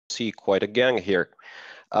see quite a gang here.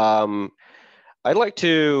 Um, I'd like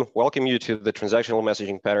to welcome you to the Transactional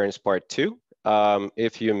Messaging Patterns Part 2.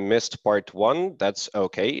 If you missed Part 1, that's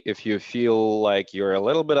okay. If you feel like you're a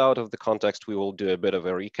little bit out of the context, we will do a bit of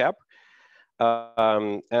a recap.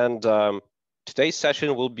 Today's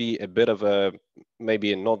session will be a bit of a,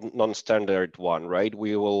 maybe a non-standard one, right?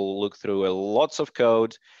 We will look through lots of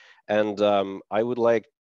code, and I would like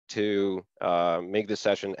to make this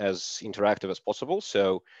session as interactive as possible.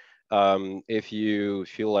 So if you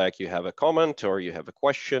feel like you have a comment or you have a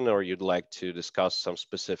question or you'd like to discuss some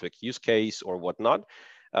specific use case or whatnot,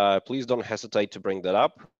 please don't hesitate to bring that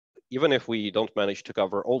up. Even if we don't manage to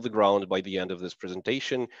cover all the ground by the end of this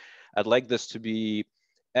presentation, I'd like this to be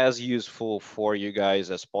as useful for you guys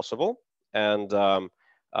as possible. And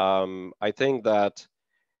I think that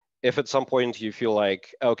if at some point you feel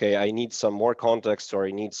like, okay, I need some more context or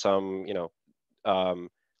I need some,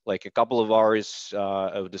 like a couple of hours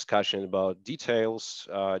of discussion about details,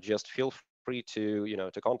 just feel free to,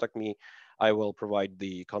 to contact me. I will provide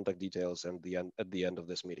the contact details at the end of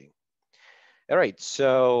this meeting. All right,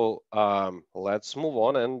 so let's move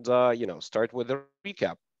on and start with a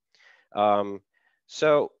recap.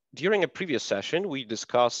 So during a previous session, we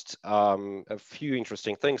discussed a few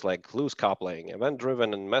interesting things like loose coupling,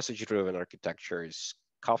 event-driven and message-driven architectures,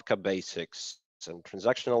 Kafka basics, and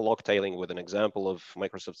transactional log tailing with an example of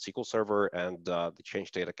Microsoft SQL Server and the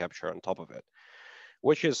change data capture on top of it,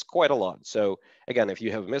 which is quite a lot. So again, if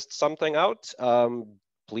you have missed something out,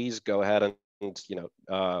 please go ahead and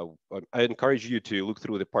I encourage you to look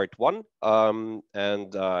through the part 1.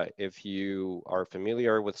 If you are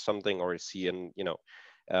familiar with something or see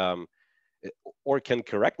or can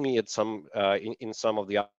correct me at in some of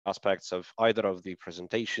the aspects of either of the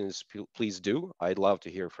presentations, please do. I'd love to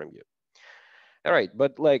hear from you. All right,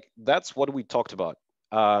 but that's what we talked about.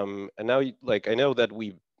 And now I know that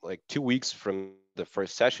we 2 weeks from the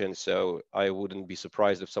first session, so I wouldn't be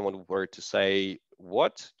surprised if someone were to say,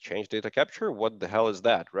 what? Change data capture? What the hell is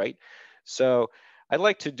that, right? So I'd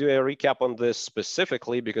like to do a recap on this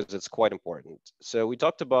specifically because it's quite important. So we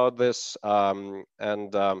talked about this during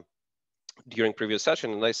previous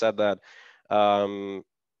session, and I said that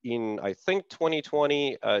in, I think,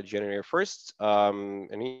 2020, January 1st,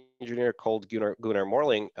 an engineer called Gunnar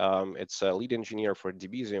Morling, it's a lead engineer for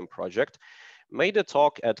Debezium project, made a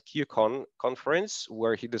talk at QCon conference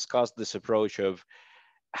where he discussed this approach of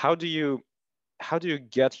how do you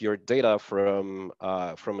get your data from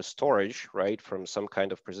a storage, right, from some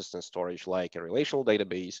kind of persistent storage like a relational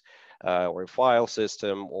database or a file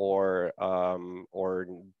system or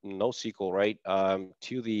NoSQL, right,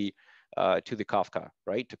 to the Kafka,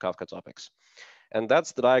 right, to Kafka topics. And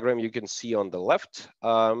that's the diagram you can see on the left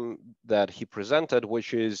that he presented,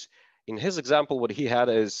 which is, in his example, what he had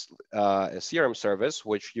is a CRM service,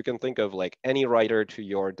 which you can think of like any writer to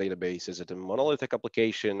your database. Is it a monolithic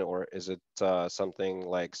application, or is it something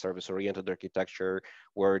like service-oriented architecture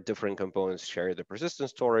where different components share the persistent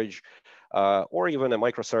storage, or even a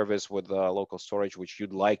microservice with local storage, which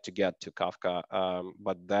you'd like to get to Kafka.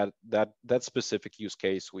 But that specific use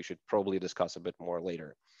case we should probably discuss a bit more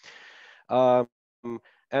later.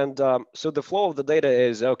 So the flow of the data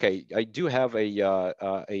is, okay, I do have a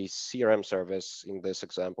CRM service in this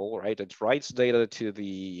example, right? It writes data to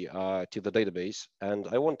the database, and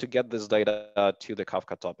I want to get this data to the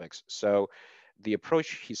Kafka topics. So the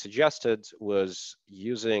approach he suggested was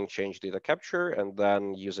using change data capture and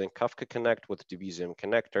then using Kafka Connect with Debezium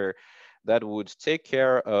connector that would take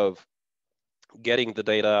care of getting the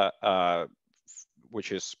data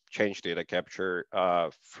which is change data capture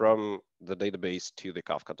from the database to the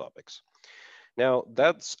Kafka topics. Now,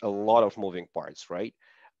 that's a lot of moving parts, right?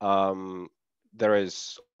 There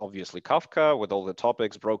is obviously Kafka with all the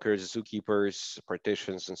topics, brokers, zookeepers,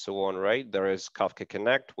 partitions, and so on, right? There is Kafka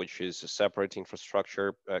Connect, which is a separate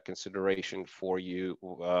infrastructure consideration for you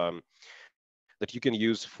that you can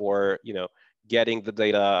use for, getting the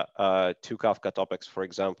data to Kafka topics, for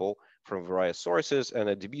example, from various sources, and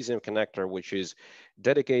a Debezium connector, which is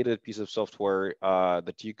dedicated piece of software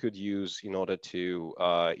that you could use in order to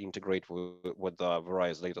integrate with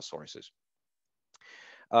various data sources.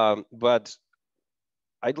 But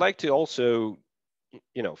I'd like to also,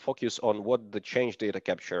 focus on what the change data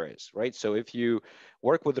capture is, right? So if you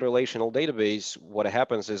work with a relational database, what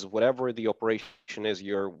happens is whatever the operation is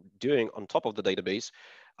you're doing on top of the database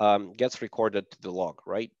gets recorded to the log,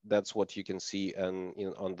 right? That's what you can see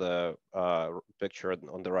on the picture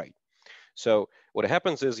on the right. So what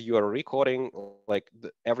happens is you are recording, like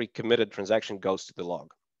every committed transaction goes to the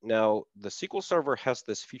log. Now, the SQL Server has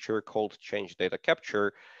this feature called change data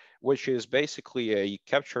capture, which is basically a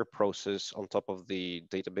capture process on top of the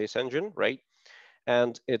database engine, right?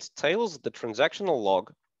 And it tails the transactional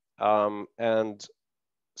log and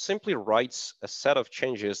simply writes a set of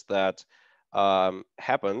changes that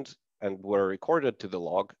happened and were recorded to the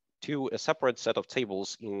log to a separate set of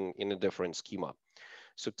tables in a different schema.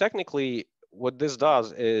 So technically, what this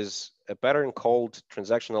does is a pattern called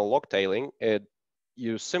transactional log tailing.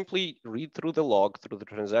 You simply read through the log, through the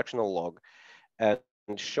transactional log, and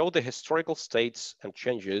show the historical states and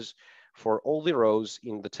changes for all the rows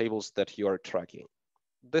in the tables that you are tracking.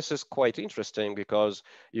 This is quite interesting because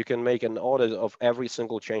you can make an audit of every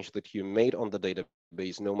single change that you made on the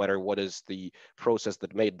database, no matter what is the process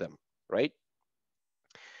that made them, right?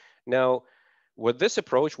 Now, with this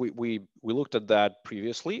approach, we looked at that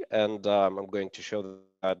previously, and I'm going to show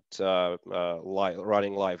that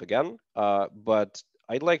running live again. But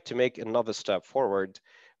I'd like to make another step forward,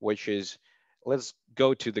 which is let's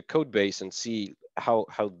go to the code base and see how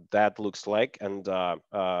that looks like, and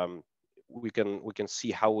we can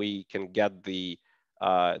see how we can get the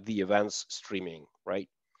events streaming, right?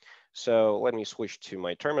 So let me switch to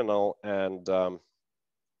my terminal and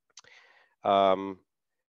um,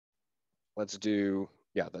 let's do,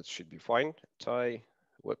 yeah, that should be fine. Try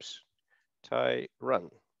run.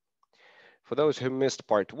 For those who missed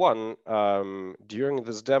part one, during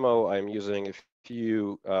this demo, I'm using a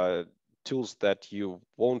few tools that you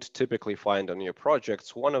won't typically find on your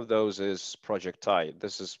projects. One of those is Project Tide.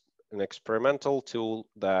 This is an experimental tool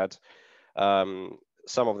that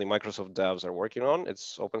some of the Microsoft devs are working on.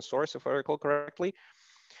 It's open source, if I recall correctly.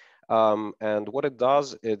 And what it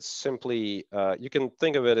does, it's simply, you can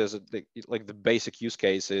think of it as like the basic use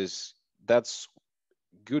case is that's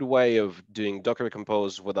good way of doing Docker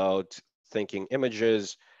Compose without thinking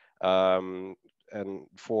images and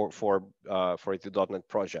for the .NET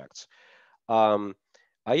projects. I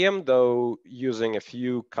am, though, using a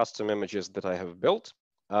few custom images that I have built,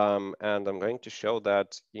 and I'm going to show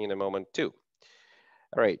that in a moment too.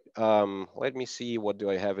 All right, let me see, what do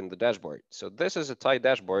I have in the dashboard? So this is a Tide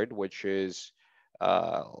dashboard, which is,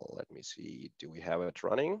 let me see, do we have it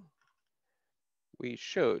running? We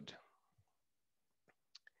should.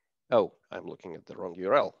 Oh, I'm looking at the wrong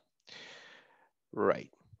URL.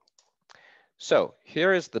 Right. So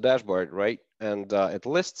here is the dashboard, right? And it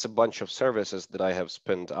lists a bunch of services that I have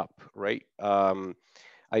spinned up, right?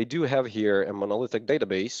 I do have here a monolithic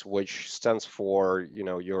database, which stands for,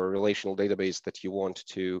 your relational database that you want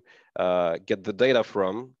to get the data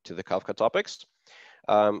from to the Kafka topics.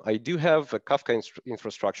 I do have a Kafka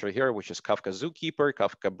infrastructure here, which is Kafka Zookeeper,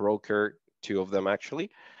 Kafka Broker, two of them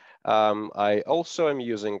actually. I also am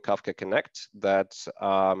using Kafka Connect that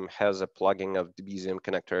has a plugin of the Debezium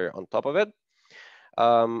connector on top of it.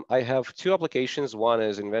 I have two applications. One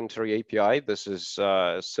is Inventory API. This is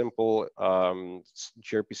a simple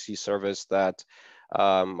gRPC service that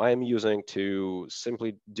I am using to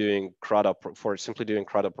simply doing CRUD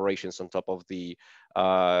operations on top of the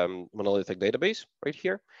monolithic database right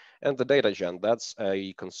here. And the data gen, that's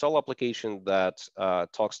a console application that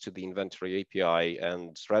talks to the Inventory API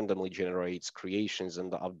and randomly generates creations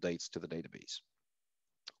and updates to the database,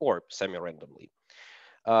 or semi-randomly.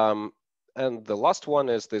 And the last one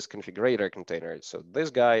is this configurator container. So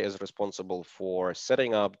this guy is responsible for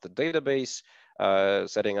setting up the database,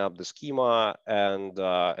 setting up the schema, and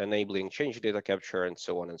enabling change data capture, and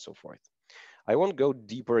so on and so forth. I won't go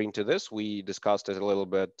deeper into this. We discussed it a little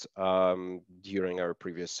bit during our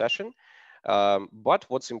previous session. But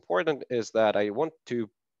what's important is that I want to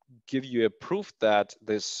give you a proof that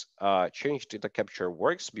this change data capture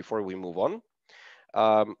works before we move on.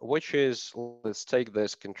 Which is, let's take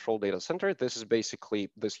this control data center. This is basically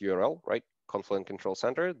this URL, right? Confluent Control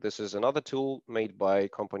Center. This is another tool made by a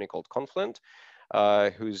company called Confluent,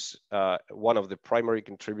 who's one of the primary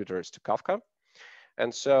contributors to Kafka.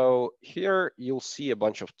 And so here you'll see a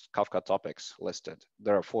bunch of Kafka topics listed.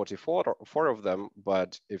 There are 44 of them,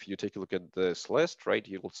 but if you take a look at this list, right,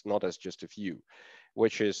 you'll notice just a few,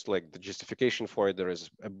 which is like the justification for it. There is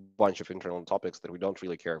a bunch of internal topics that we don't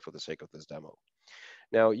really care for the sake of this demo.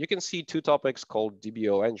 Now you can see two topics called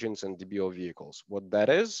DBO engines and DBO vehicles. What that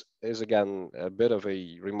is again, a bit of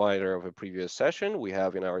a reminder of a previous session. We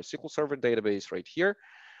have in our SQL Server database right here,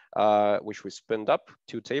 which we spinned up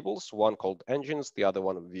two tables, one called engines, the other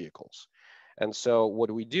one vehicles. And so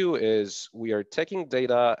what we do is we are taking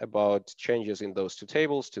data about changes in those two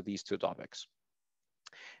tables to these two topics.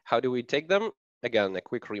 How do we take them? Again, a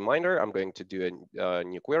quick reminder, I'm going to do a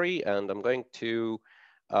new query, and I'm going to,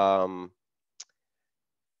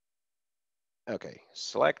 okay,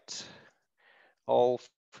 select all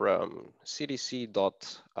from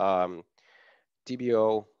cdc.dbo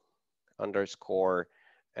underscore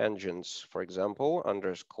engines, for example,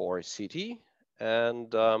 underscore CT,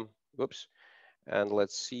 and whoops, and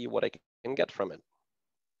let's see what I can get from it.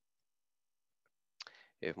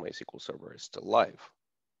 If my SQL Server is still live.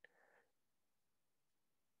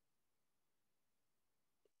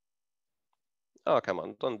 Oh, come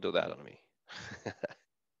on, don't do that on me.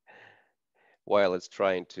 While it's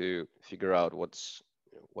trying to figure out what's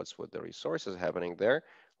with the resources happening there,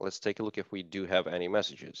 let's take a look if we do have any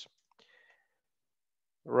messages.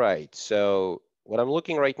 Right, so what I'm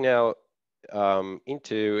looking right now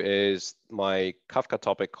into is my Kafka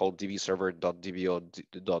topic called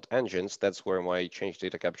dbserver.dbo.engines. That's where my change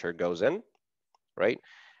data capture goes in, right?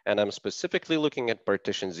 And I'm specifically looking at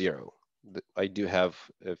partition 0. I do have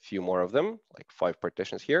a few more of them, like 5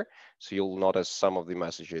 partitions here. So you'll notice some of the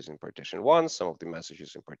messages in partition 1, some of the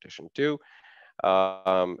messages in partition 2,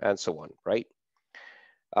 and so on, right?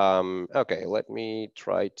 Okay, let me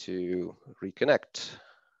try to reconnect.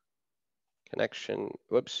 Connection,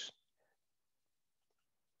 whoops.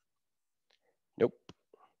 Nope.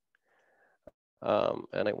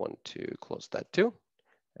 And I want to close that too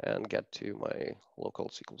and get to my local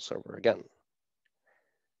SQL Server again.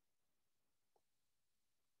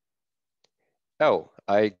 Oh,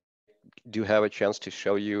 I do have a chance to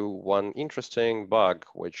show you one interesting bug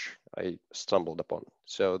which I stumbled upon.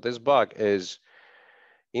 So this bug is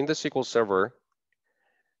in the SQL Server.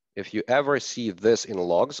 If you ever see this in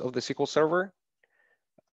logs of the SQL Server,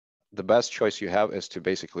 the best choice you have is to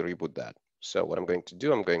basically reboot that. So what I'm going to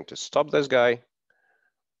do, I'm going to stop this guy.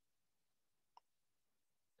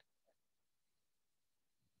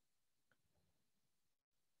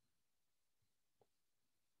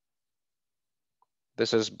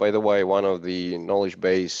 This is, by the way, one of the knowledge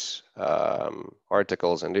base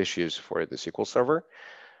articles and issues for the SQL Server.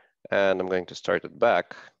 And I'm going to start it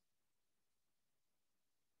back.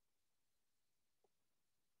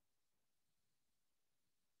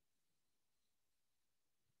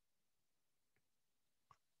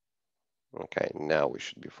 Okay, now we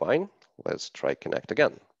should be fine. Let's try connect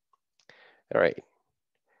again. All right.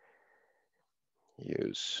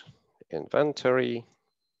 Use inventory.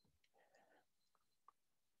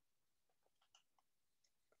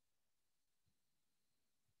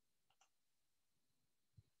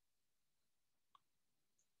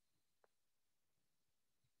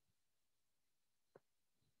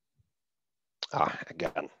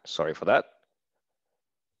 Again, sorry for that.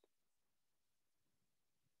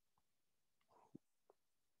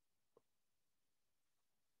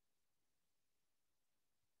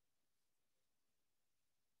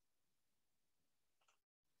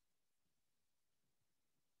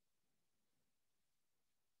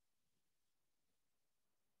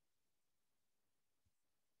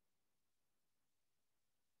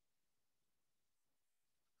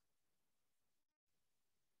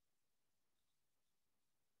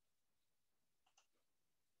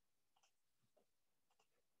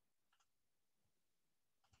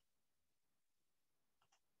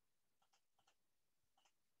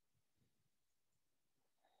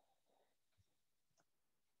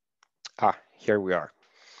 Here we are.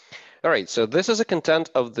 All right, so this is a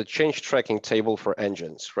content of the change tracking table for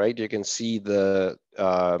engines, right? You can see the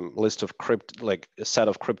list of like a set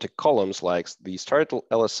of cryptic columns like the start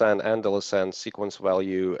LSN, end LSN, sequence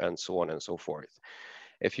value, and so on and so forth.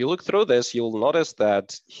 If you look through this, you'll notice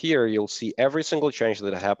that here you'll see every single change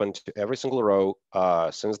that happened to every single row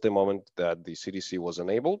since the moment that the CDC was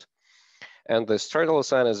enabled. And the start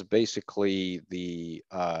LSN is basically the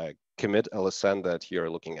commit LSN that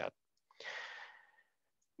you're looking at.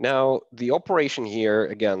 Now, the operation here,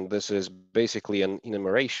 again, this is basically an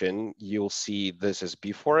enumeration. You'll see this is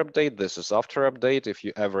before update, this is after update. If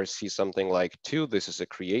you ever see something like 2, this is a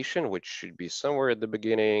creation, which should be somewhere at the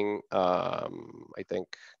beginning. I think,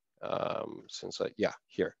 yeah,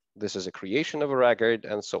 here. This is a creation of a record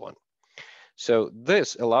and so on. So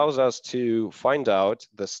this allows us to find out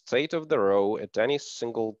the state of the row at any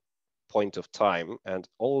single point of time and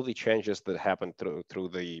all of the changes that happened through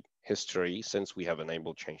the history since we have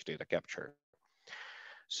enabled change data capture.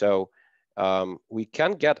 So we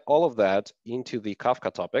can get all of that into the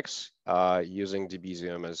Kafka topics using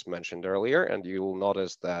Debezium as mentioned earlier, and you will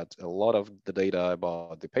notice that a lot of the data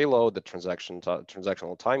about the payload, the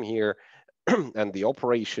transactional time here, and the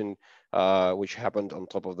operation which happened on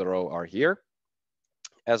top of the row are here,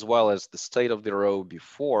 as well as the state of the row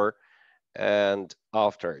before and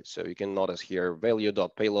after. So you can notice here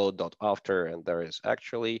value.payload.after, and there is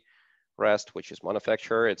actually rest, which is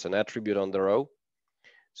manufacturer. It's an attribute on the row.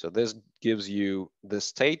 So this gives you the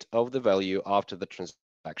state of the value after the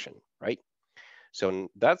transaction, right? So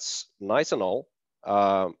that's nice and all.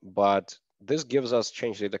 but this gives us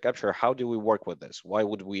change data capture. How do we work with this? Why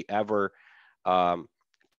would we ever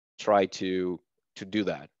try to do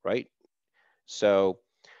that, right? So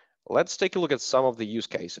let's take a look at some of the use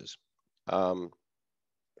cases.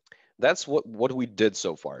 That's what we did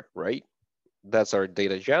so far, right? That's our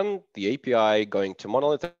data gen, the API going to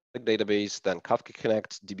monolithic database, then Kafka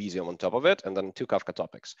Connect, Debezium on top of it, and then 2 Kafka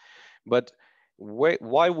topics. But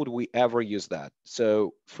why would we ever use that?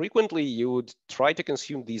 So frequently you would try to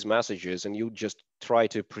consume these messages and you just try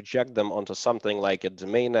to project them onto something like a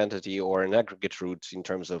domain entity or an aggregate root in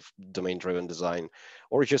terms of domain-driven design,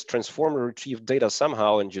 or just transform or retrieve data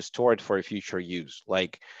somehow and just store it for a future use.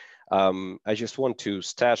 Like I just want to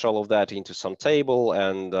stash all of that into some table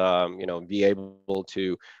and be able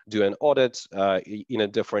to do an audit in a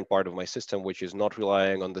different part of my system, which is not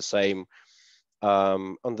relying on the same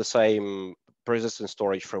persistent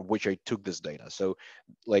storage from which I took this data. So,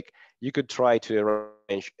 like, you could try to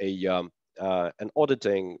arrange an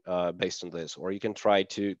auditing based on this, or you can try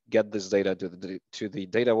to get this data to the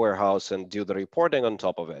data warehouse and do the reporting on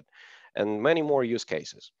top of it, and many more use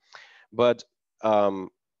cases. But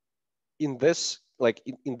in this,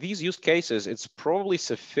 in these use cases, it's probably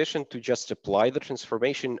sufficient to just apply the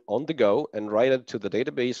transformation on the go and write it to the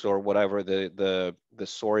database or whatever the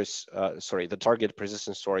source, the target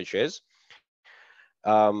persistent storage is.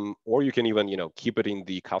 Or you can even keep it in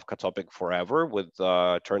the Kafka topic forever with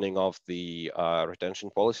turning off the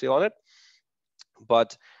retention policy on it.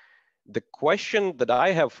 But the question that I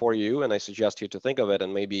have for you, and I suggest you to think of it,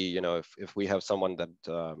 and maybe if we have someone that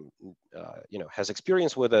has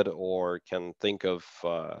experience with it or can think of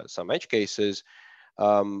some edge cases,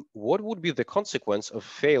 what would be the consequence of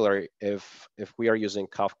failure if we are using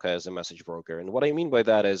Kafka as a message broker? And what I mean by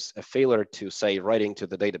that is a failure to, say, writing to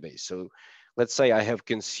the database. So let's say I have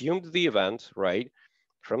consumed the event, right,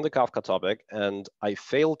 from the Kafka topic, and I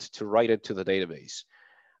failed to write it to the database.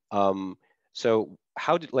 So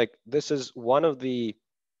this is one of the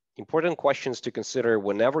important questions to consider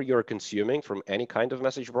whenever you're consuming from any kind of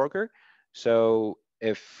message broker. So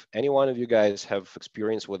if any one of you guys have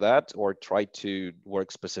experience with that or tried to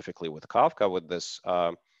work specifically with Kafka with this,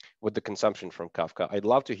 with the consumption from Kafka, I'd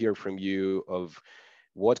love to hear from you of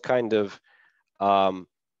what kind of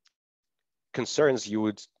concerns you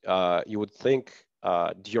would think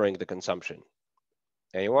during the consumption.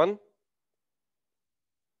 Anyone?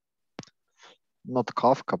 Not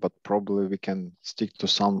Kafka, but probably we can stick to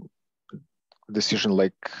some decision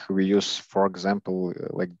like we use, for example,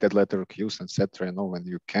 like dead letter queues, etc. When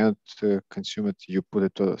you can't consume it, you put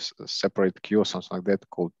it to a separate queue or something like that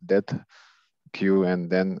called dead queue, and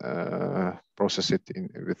then process it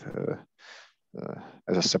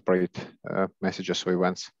as a separate messages or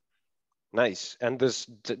events. Nice. And this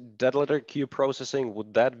dead letter queue processing,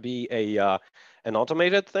 would that be an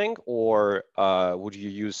automated thing, or would you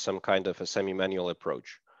use some kind of a semi-manual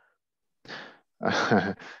approach?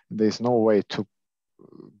 There's no way to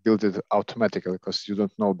build it automatically because you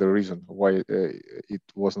don't know the reason why it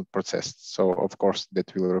wasn't processed. So of course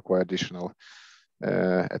that will require additional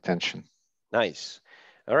attention. Nice.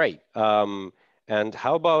 All right. And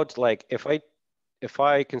how about if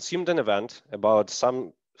I consumed an event about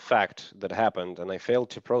some fact that happened and I failed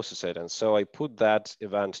to process it, and so I put that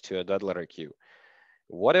event to a dead letter queue.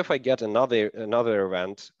 What if I get another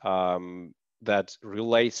event that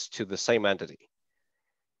relates to the same entity?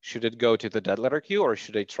 Should it go to the dead letter queue, or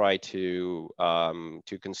should I try to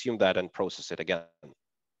consume that and process it again?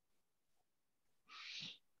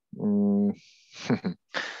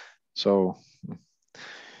 So,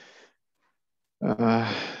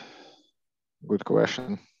 good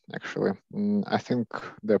question, actually. I think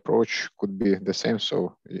the approach could be the same.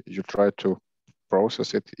 So you try to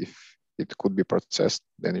process it. If it could be processed,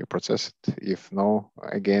 then you process it. If no,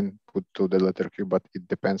 again, put to the letter queue, but it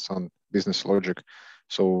depends on business logic.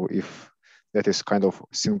 So if that is kind of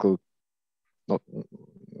single, not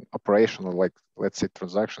operational, like let's say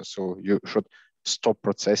transaction, so you should stop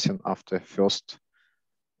processing after first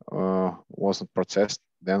wasn't processed,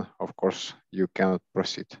 then of course you cannot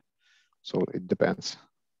proceed. So it depends.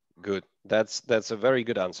 Good. That's a very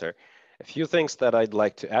good answer. A few things that I'd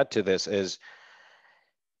like to add to this is,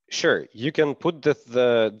 sure, you can put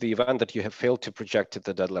the event that you have failed to project to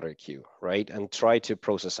the dead letter queue, right, and try to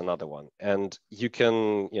process another one. And you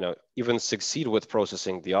can, even succeed with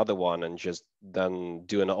processing the other one and just then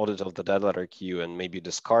do an audit of the dead letter queue and maybe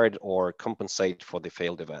discard or compensate for the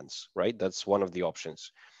failed events, right? That's one of the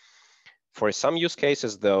options. For some use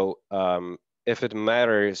cases, though, if it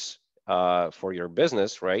matters for your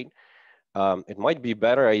business, right, it might be a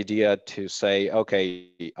better idea to say, okay,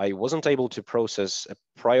 I wasn't able to process a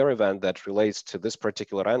prior event that relates to this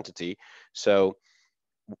particular entity. So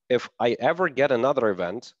if I ever get another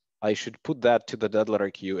event, I should put that to the dead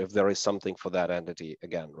letter queue if there is something for that entity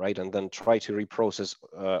again, right? And then try to reprocess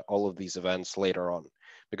all of these events later on,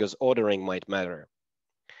 because ordering might matter.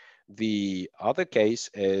 The other case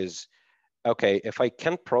is, okay, if I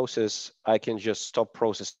can't process, I can just stop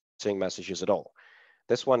processing messages at all.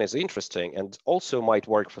 This one is interesting and also might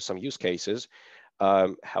work for some use cases.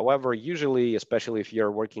 However, usually, especially if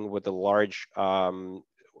you're working with a large amount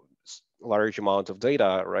of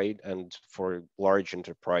data, right, and for large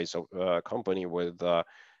enterprise company with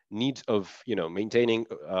need of maintaining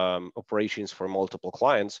operations for multiple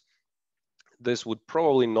clients, this would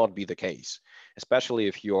probably not be the case, especially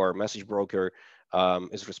if your message broker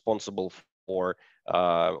is responsible for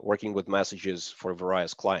working with messages for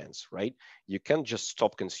various clients, right? You can't just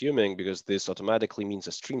stop consuming because this automatically means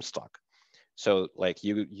a stream stuck. So like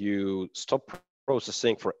you stop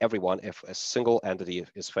processing for everyone if a single entity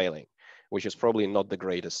is failing, which is probably not the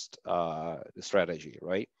greatest strategy,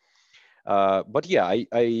 right? But yeah,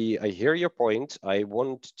 I hear your point. I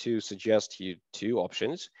want to suggest you two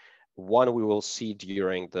options. One we will see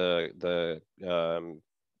during the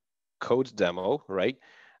code demo, right?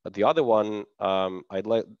 The other one, I'd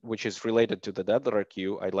like, which is related to the deadline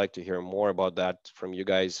queue. I'd like to hear more about that from you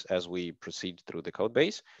guys as we proceed through the code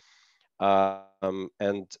base,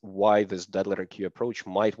 and why this deadline queue approach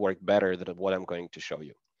might work better than what I'm going to show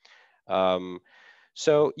you. Um,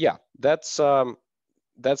 so yeah, that's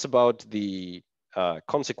about the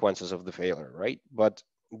consequences of the failure, right? But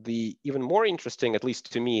the even more interesting, at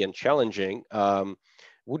least to me, and challenging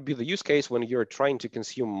would be the use case when you're trying to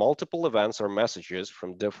consume multiple events or messages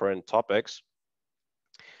from different topics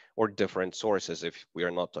or different sources, if we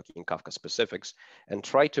are not talking Kafka specifics, and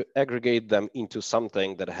try to aggregate them into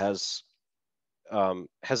something that has a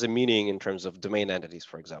meaning in terms of domain entities,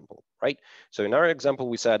 for example, right? So in our example,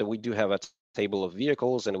 we said we do have a table of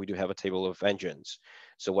vehicles and we do have a table of engines.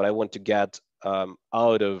 So what I want to get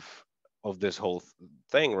out of this whole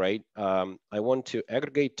thing, right? I want to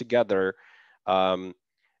aggregate together um,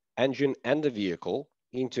 engine and the vehicle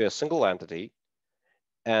into a single entity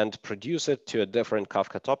and produce it to a different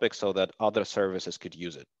Kafka topic so that other services could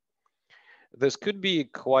use it. This could be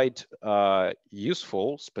quite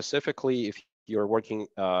useful, specifically if you're working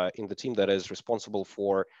in the team that is responsible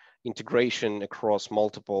for integration across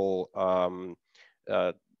multiple,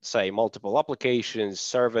 say, multiple applications,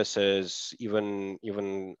 services, even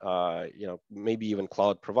maybe even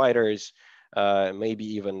cloud providers, maybe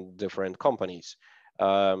even different companies.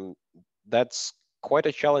 Um, that's quite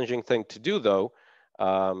a challenging thing to do, though,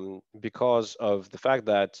 because of the fact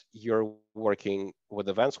that you're working with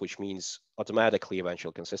events, which means automatically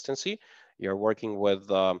eventual consistency. You're working with,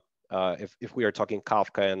 if we are talking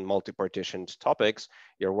Kafka and multi-partitioned topics,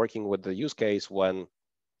 you're working with the use case when,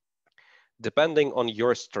 depending on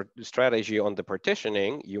your strategy on the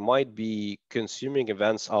partitioning, you might be consuming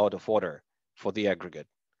events out of order for the aggregate.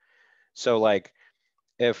 So like,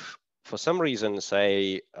 if for some reason,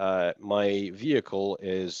 say, my vehicle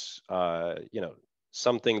is,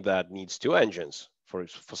 something that needs two engines for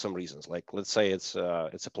some reasons, like let's say it's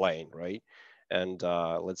a plane, right? And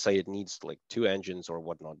let's say it needs like two engines or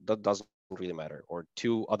whatnot. That doesn't really matter, or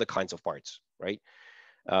two other kinds of parts, right?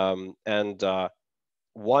 And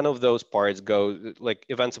one of those parts goes, like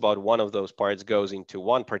events about one of those parts goes into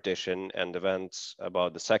one partition, and events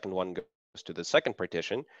about the second one goes to the second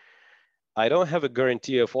partition. I don't have a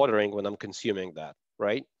guarantee of ordering when I'm consuming that,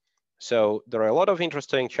 right? So there are a lot of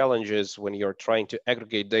interesting challenges when you're trying to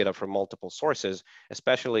aggregate data from multiple sources,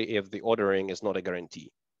 especially if the ordering is not a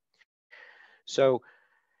guarantee. So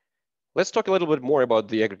let's talk a little bit more about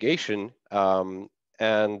the aggregation.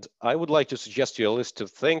 And I would like to suggest you a list of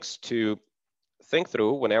things to think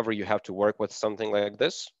through whenever you have to work with something like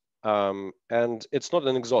this. And it's not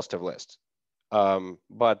an exhaustive list.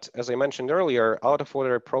 But as I mentioned earlier, out of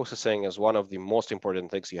order processing is one of the most important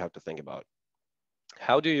things you have to think about.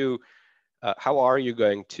 How are you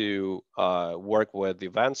going to work with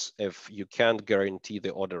events if you can't guarantee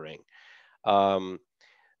the ordering? Um,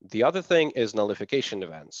 the other thing is nullification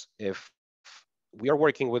events. If we are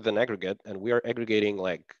working with an aggregate and we are aggregating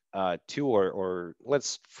like two or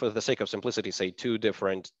let's, for the sake of simplicity, say two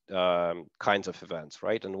different kinds of events,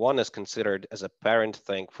 right? And one is considered as a parent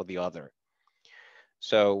thing for the other.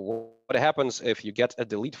 So what happens if you get a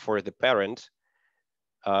delete for the parent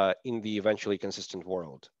in the eventually consistent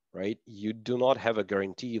world, right? You do not have a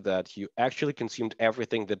guarantee that you actually consumed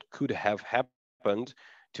everything that could have happened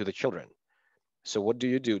to the children. So what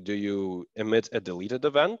do? Do you emit a deleted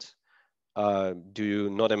event? Do you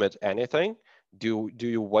not emit anything? Do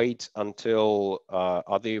you wait until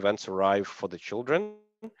other events arrive for the children?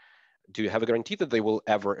 Do you have a guarantee that they will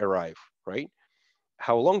ever arrive, right?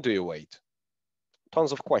 How long do you wait?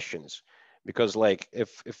 Tons of questions, because like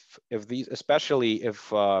if these, especially if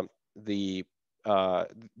the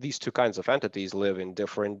these two kinds of entities live in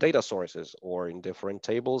different data sources or in different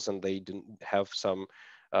tables, and they didn't have some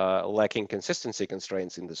lacking consistency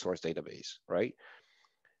constraints in the source database, right?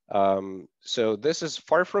 So this is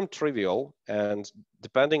far from trivial, and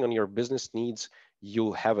depending on your business needs,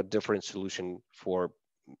 you'll have a different solution for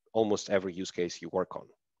almost every use case you work on.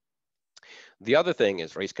 The other thing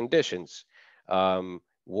is race conditions.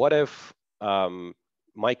 What if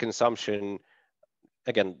my consumption,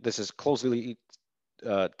 again, this is closely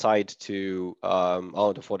tied to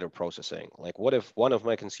out of order processing. Like, what if one of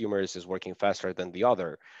my consumers is working faster than the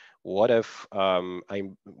other? What if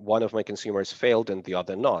one of my consumers failed and the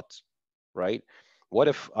other not, right? What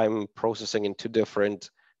if I'm processing in two different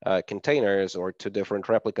containers or two different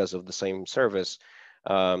replicas of the same service,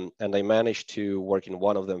 and I manage to work in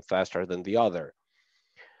one of them faster than the other?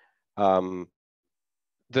 Um,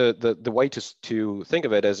 the way to think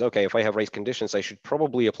of it is, okay, if I have race conditions, I should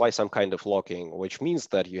probably apply some kind of locking, which means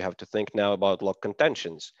that you have to think now about lock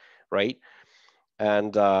contentions, right?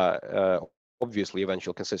 And obviously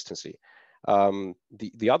eventual consistency.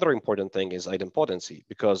 The other important thing is idempotency,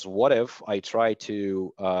 because what if I try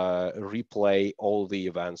to replay all the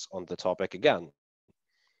events on the topic again?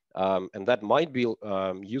 And that might be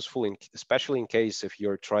useful, especially in case if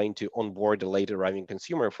you're trying to onboard a late arriving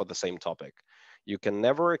consumer for the same topic. You can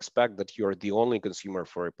never expect that you're the only consumer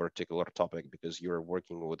for a particular topic, because you're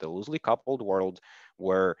working with a loosely coupled world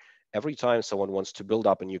where every time someone wants to build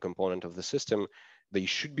up a new component of the system, they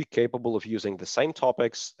should be capable of using the same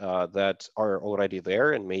topics that are already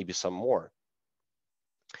there, and maybe some more.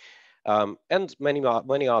 And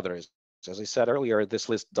many others. As I said earlier, this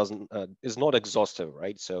list doesn't is not exhaustive,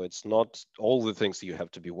 right? So it's not all the things that you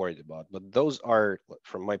have to be worried about, but those are,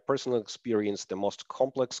 from my personal experience, the most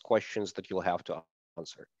complex questions that you'll have to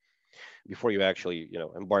answer before you actually,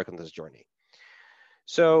 embark on this journey.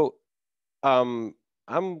 So um,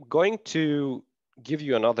 I'm going to give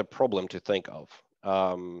you another problem to think of,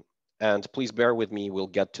 and please bear with me. We'll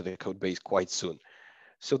get to the code base quite soon.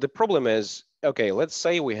 So the problem is, okay, let's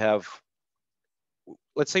say we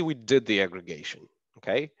did the aggregation,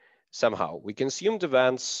 okay? Somehow we consumed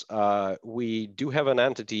events, we do have an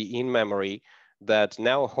entity in memory that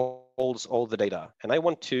now holds all the data, and I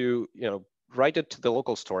want to, write it to the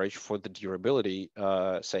local storage for the durability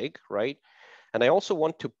sake, right? And I also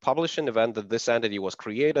want to publish an event that this entity was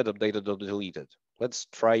created, updated, or deleted. Let's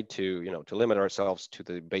try to, to limit ourselves to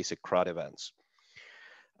the basic CRUD events.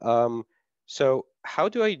 So how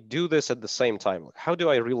do I do this at the same time? How do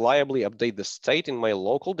I reliably update the state in my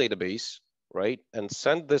local database, right? And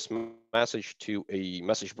send this message to a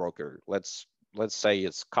message broker. Let's say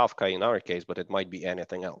it's Kafka in our case, but it might be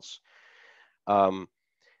anything else. Um,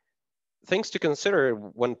 Things to consider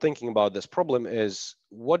when thinking about this problem is,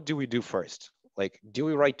 what do we do first? Like, do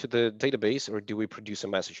we write to the database, or do we produce a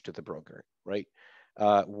message to the broker, right?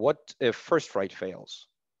 What if first write fails?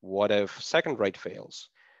 What if second write fails,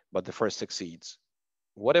 but the first succeeds?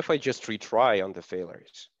 What if I just retry on the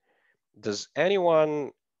failures? Does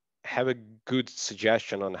anyone have a good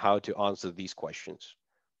suggestion on how to answer these questions?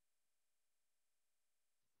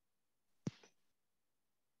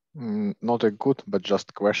 Not a good, but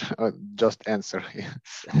just question, just answer.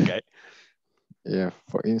 Okay. Yeah.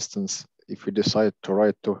 For instance, if we decide to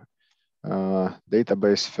write to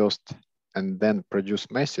database first and then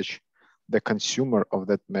produce message, the consumer of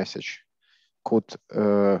that message could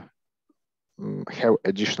have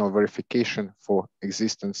additional verification for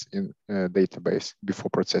existence in database before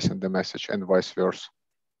processing the message, and vice versa.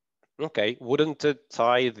 Okay. Wouldn't it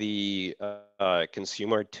tie the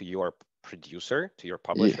consumer to your producer, to your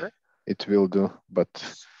publisher? Yeah, it will do, but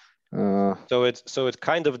So it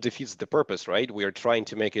kind of defeats the purpose, right? We are trying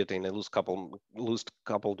to make it in a loose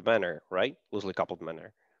coupled manner, right? Loosely coupled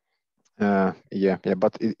manner. yeah,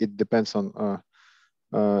 but it depends on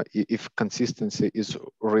if consistency is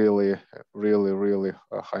really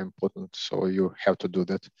high important. So you have to do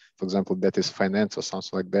that. For example, that is finance or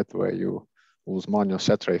something like that, where you lose money,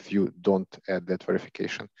 etc. If you don't add that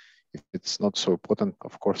verification. If it's not so important,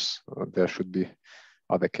 of course, there should be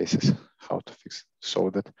other cases how to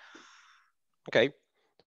solve that. Okay.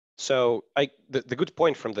 So the good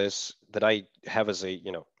point from this that I have as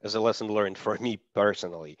a lesson learned for me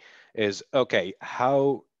personally is, okay,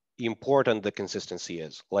 how important the consistency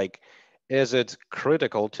is. Like, is it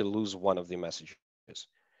critical to lose one of the messages?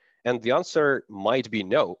 And the answer might be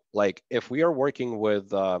no. Like if we are working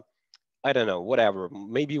with, I don't know, whatever,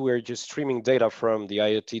 maybe we're just streaming data from the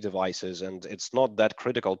IoT devices and it's not that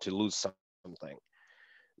critical to lose something.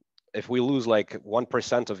 If we lose like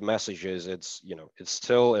 1% of messages, it's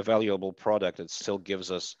still a valuable product. It still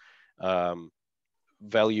gives us um,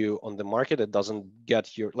 value on the market. It doesn't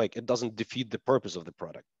it doesn't defeat the purpose of the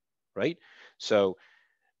product, right? So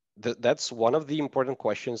that's one of the important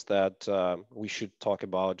questions that we should talk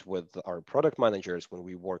about with our product managers when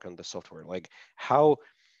we work on the software. Like how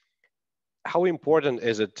important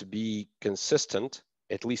is it to be consistent,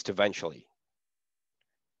 at least eventually?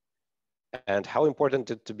 And how important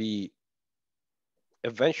it to be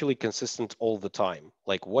eventually consistent all the time?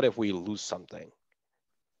 Like what if we lose something?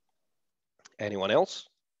 Anyone else?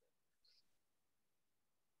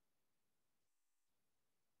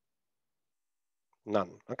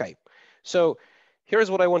 None. Okay. So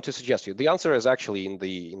here's what I want to suggest you. The answer is actually in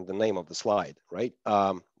the name of the slide, right?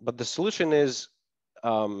 But the solution is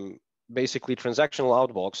basically transactional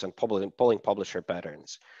outbox and polling publisher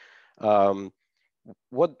patterns. Um,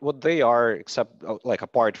 what they are, except like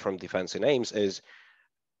apart from the fancy names, is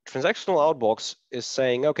transactional outbox is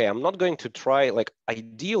saying, okay, I'm not going to try, like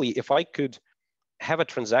ideally, if I could have a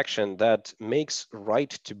transaction that makes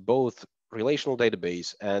write to both relational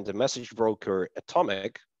database and a message broker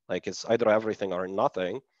atomic, like it's either everything or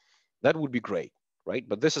nothing, that would be great, right?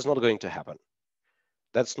 But this is not going to happen.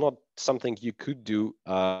 That's not something you could do,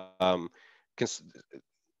 and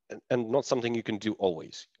not something you can do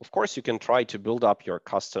always. Of course, you can try to build up your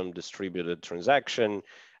custom distributed transaction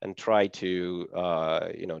and try to,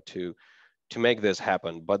 to make this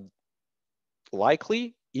happen. But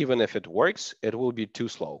likely, even if it works, it will be too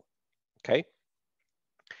slow. Okay.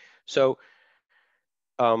 So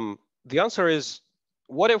the answer is,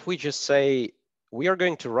 what if we just say we are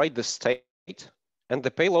going to write the state and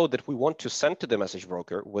the payload that we want to send to the message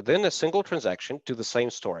broker within a single transaction to the same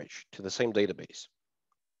storage, to the same database.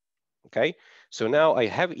 Okay, so now I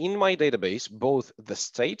have in my database both the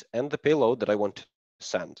state and the payload that I want to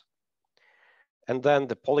send. And then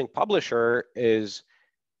the polling publisher is,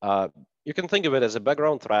 you can think of it as a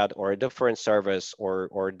background thread or a different service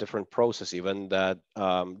or a different process even that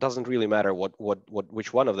doesn't really matter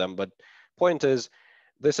which one of them. But point is,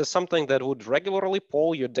 this is something that would regularly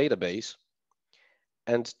poll your database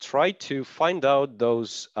and try to find out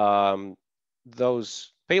those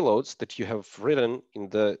payloads that you have written in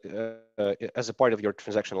as a part of your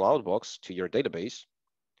transactional outbox to your database,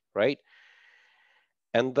 right?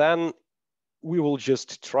 And then we will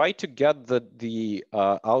just try to get the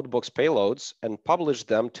Outbox payloads and publish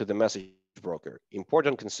them to the message broker.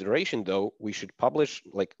 Important consideration though, we should publish,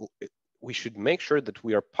 we should make sure that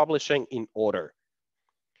we are publishing in order.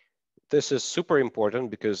 This is super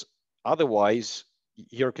important because otherwise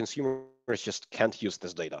your consumers just can't use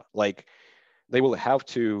this data. Like they will have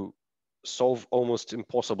to solve almost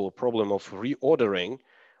impossible problem of reordering.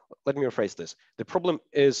 Let me rephrase this. The problem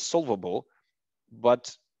is solvable,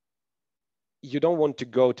 but you don't want to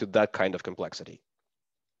go to that kind of complexity.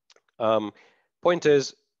 Point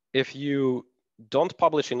is, if you don't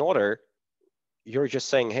publish in order, you're just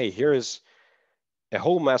saying, hey, here is a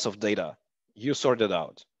whole mass of data. You sort it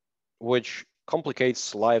out, which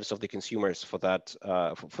complicates lives of the consumers for that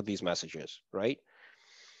for these messages, right?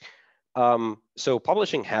 So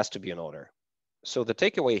publishing has to be in order. So the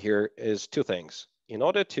takeaway here is two things. In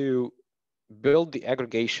order to build the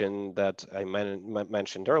aggregation that I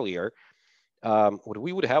mentioned earlier, what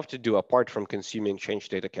we would have to do, apart from consuming change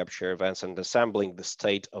data capture events and assembling the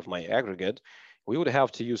state of my aggregate, we would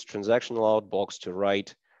have to use transactional outbox to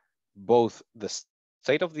write both the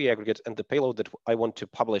state of the aggregate and the payload that I want to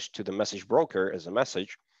publish to the message broker as a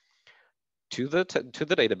message to the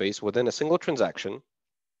database within a single transaction.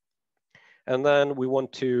 And then we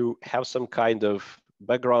want to have some kind of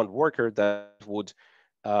background worker that would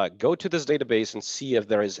go to this database and see if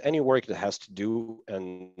there is any work that has to do,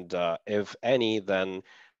 and if any, then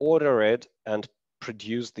order it and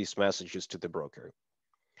produce these messages to the broker.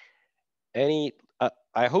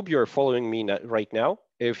 I hope you're following me right now.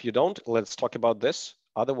 If you don't, let's talk about this.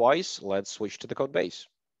 Otherwise, let's switch to the code base.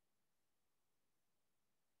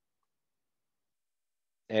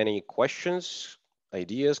 Any questions,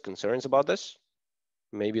 ideas, concerns about this?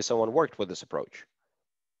 Maybe someone worked with this approach.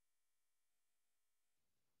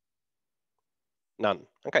 None.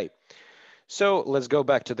 Okay. So let's go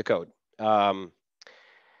back to the code.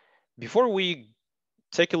 Before we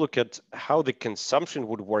take a look at how the consumption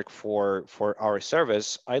would work for our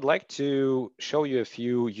service, I'd like to show you a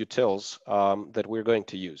few utils that we're going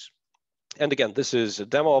to use. And again, this is a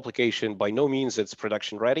demo application. By no means it's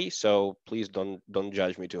production ready, so please don't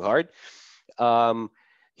judge me too hard.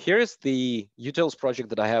 Here's the utils project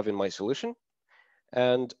that I have in my solution.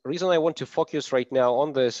 And the reason I want to focus right now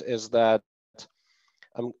on this is that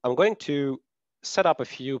I'm going to set up a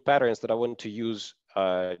few patterns that I want to use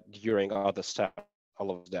during other steps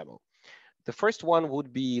of this demo. The first one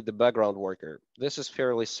would be the background worker. This is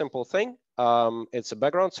fairly simple thing. It's a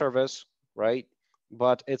background service, right?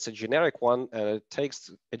 But it's a generic one, and it takes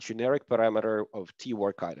a generic parameter of T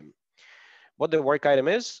work item. What the work item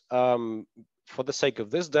is, for the sake of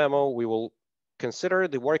this demo, we will consider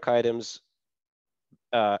the work items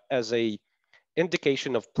as a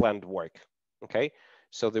indication of planned work, okay?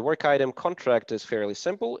 So the work item contract is fairly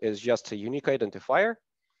simple, it's just a unique identifier,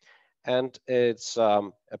 and it's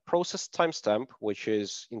a process timestamp, which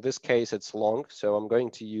is, in this case, it's long, so I'm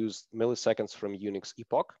going to use milliseconds from Unix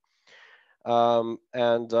epoch, and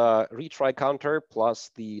retry counter plus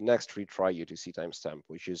the next retry UTC timestamp,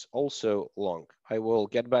 which is also long. I will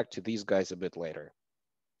get back to these guys a bit later.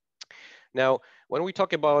 Now, when we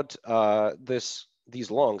talk about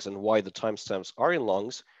these longs and why the timestamps are in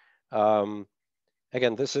longs,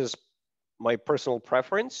 again, this is my personal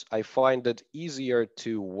preference. I find it easier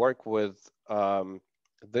to work with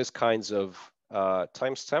this kinds of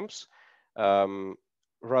timestamps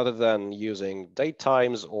rather than using date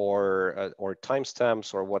times or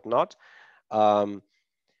timestamps or whatnot,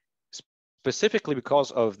 specifically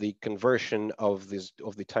because of the conversion of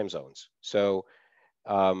the time zones. So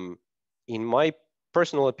in my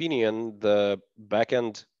personal opinion, the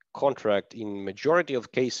backend contract in majority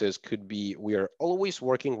of cases could be, we are always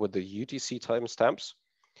working with the UTC timestamps.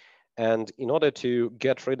 And in order to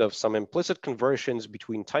get rid of some implicit conversions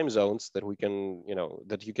between time zones that we can,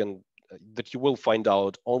 that you will find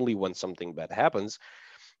out only when something bad happens,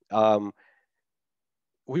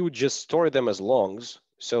 we would just store them as longs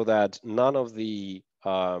so that none of the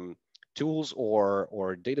tools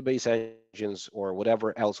or database engines or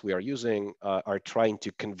whatever else we are using are trying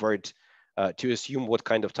to convert, to assume what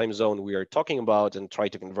kind of time zone we are talking about and try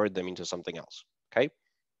to convert them into something else, okay?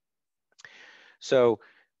 So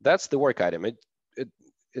that's the work item.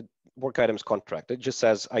 Work items contract. It just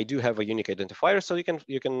says I do have a unique identifier, so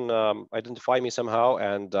you can identify me somehow,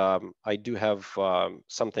 and I do have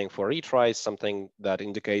something for retries, something that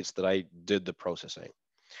indicates that I did the processing.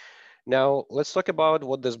 Now let's talk about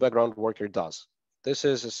what this background worker does. This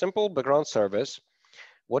is a simple background service.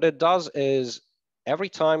 What it does is every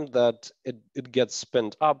time that it gets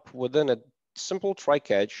spinned up within a simple try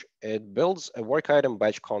catch, it builds a work item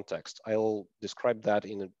batch context. I'll describe that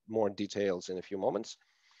in more details in a few moments.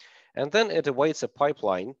 And then it awaits a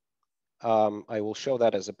pipeline. I will show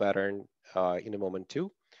that as a pattern in a moment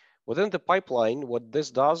too. Within the pipeline, what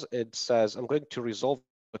this does, it says, I'm going to resolve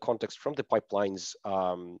the context from the pipeline's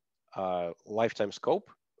lifetime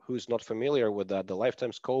scope. Who's not familiar with that? The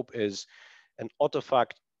lifetime scope is an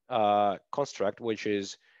autofact construct, which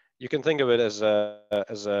is, you can think of it as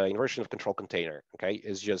an inversion of control container, okay?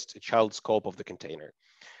 It's just a child scope of the container.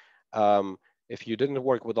 If you didn't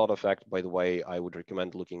work with autofact, by the way, I would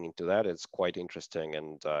recommend looking into that. It's quite interesting,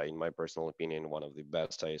 and in my personal opinion, one of the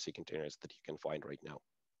best ISC containers that you can find right now.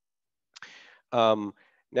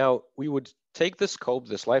 Now, we would take this scope,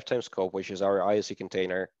 this lifetime scope, which is our ISC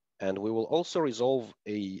container, and we will also resolve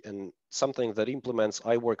something that implements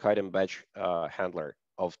iWorkItem batch handler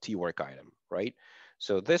of tWorkItem, right?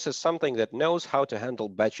 So this is something that knows how to handle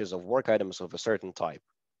batches of work items of a certain type.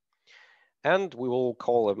 And we will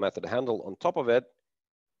call a method handle on top of it.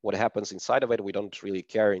 What happens inside of it, we don't really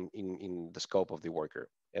care in the scope of the worker.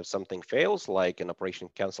 If something fails, like an operation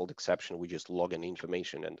canceled exception, we just log in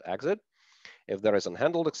information and exit. If there is an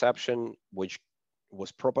handled exception, which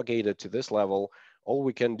was propagated to this level, all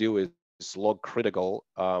we can do is log critical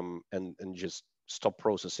and just stop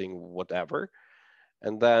processing whatever.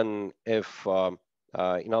 And then if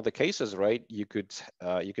in other cases, right, you could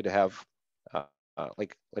have,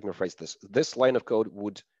 like, let me rephrase this. This line of code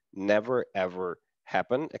would never, ever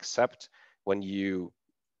happen except when you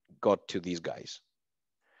got to these guys.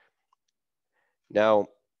 Now,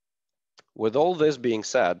 with all this being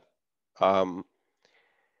said,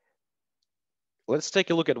 let's take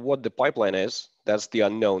a look at what the pipeline is. That's the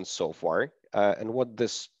unknown so far, and what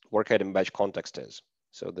this work item batch context is.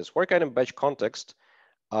 So this work item batch context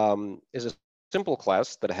is a simple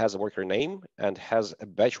class that has a worker name and has a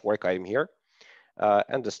batch work item here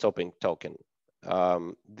and the stopping token.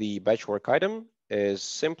 The batch work item is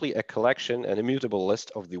simply a collection, an immutable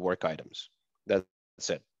list of the work items. That's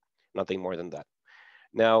it, nothing more than that.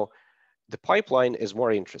 Now, the pipeline is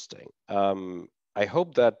more interesting. I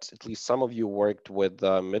hope that at least some of you worked with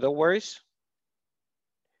middlewares.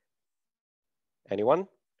 Anyone?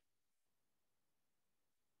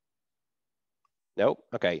 No?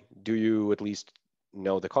 Okay. Do you at least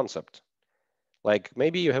know the concept? Like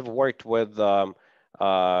maybe you have worked with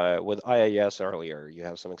IIS earlier. You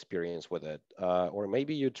have some experience with it, or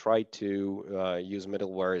maybe you tried to use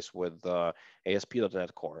middlewares with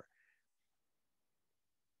ASP.NET Core.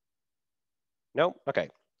 No? Okay.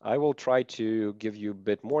 I will try to give you a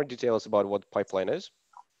bit more details about what pipeline is.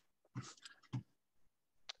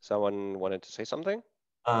 Someone wanted to say something?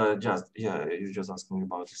 Yeah, you just asked me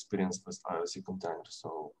about experience with IOC container.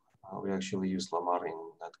 So we actually use Lamar in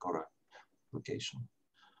that core application.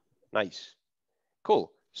 Nice.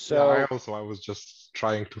 Cool. Yeah, So I was just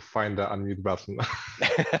trying to find the unmute button.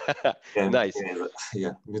 Yeah, nice.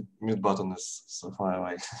 yeah, mute button is so far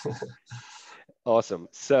away. Awesome.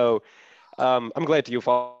 So I'm glad you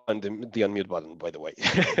found the unmute button, by the way.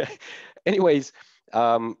 Anyways,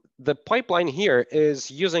 the pipeline here is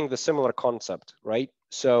using the similar concept, right?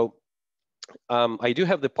 So I do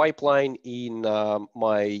have the pipeline in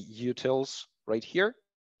my utils right here.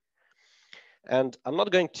 And I'm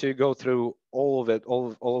not going to go through all of it,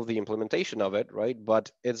 all of the implementation of it, right?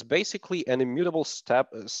 But it's basically an immutable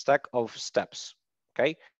stack of steps,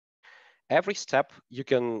 okay? Every step you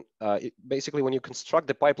can, basically when you construct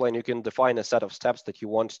the pipeline, you can define a set of steps that you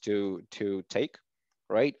want to take,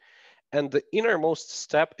 right? And the innermost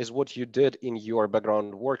step is what you did in your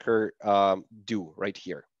background worker do right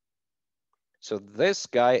here. So this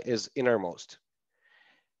guy is innermost.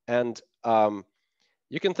 And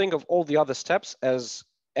you can think of all the other steps as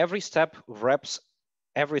every step wraps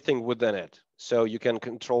everything within it. So you can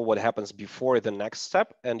control what happens before the next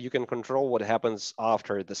step, and you can control what happens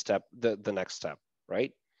after the next step,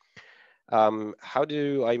 right? How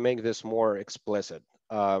do I make this more explicit?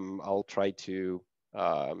 I'll try to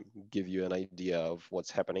give you an idea of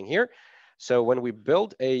what's happening here. So when we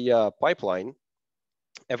build a pipeline,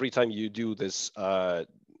 every time you do this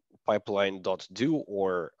pipeline.do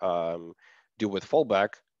or do with fallback,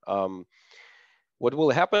 what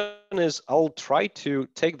will happen is I'll try to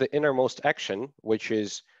take the innermost action, which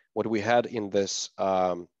is what we had in this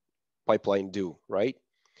pipeline do, right?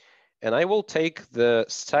 And I will take the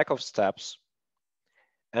stack of steps,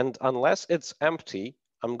 and unless it's empty,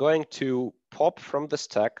 I'm going to pop from the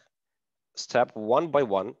stack step one by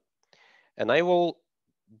one, and I will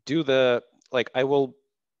do I will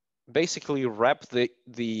basically wrap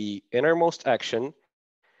the innermost action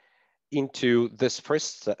into this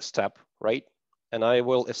first step, right? And I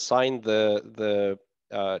will assign the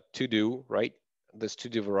to do, right? This to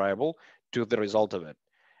do variable to the result of it.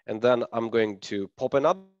 And then I'm going to pop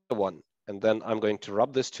another one, and then I'm going to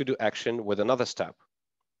wrap this to do action with another step,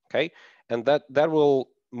 okay? And that will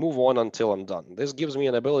move on until I'm done. This gives me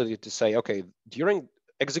an ability to say, okay, during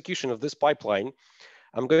execution of this pipeline,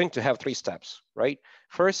 I'm going to have three steps, right?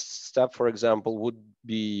 First step, for example, would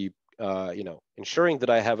be ensuring that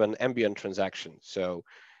I have an ambient transaction. So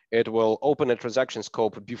it will open a transaction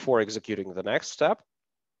scope before executing the next step,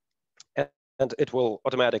 and it will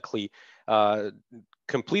automatically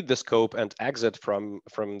complete the scope and exit from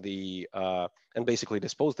the and basically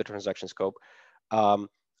dispose the transaction scope um,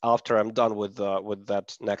 after I'm done with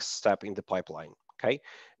that next step in the pipeline. Okay,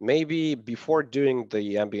 maybe before doing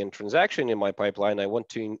the ambient transaction in my pipeline, I want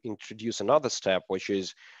to introduce another step, which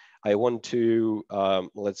is I want to,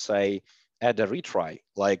 let's say, add a retry.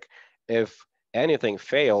 Like if anything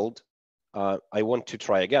failed, I want to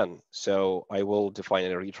try again. So I will define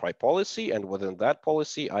a retry policy, and within that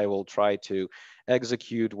policy, I will try to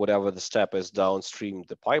execute whatever the step is downstream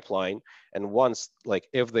the pipeline. And once, like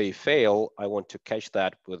if they fail, I want to catch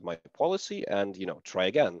that with my policy and try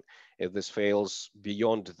again. If this fails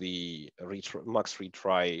beyond the max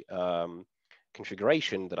retry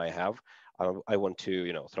configuration that I have, I want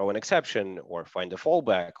to throw an exception or find a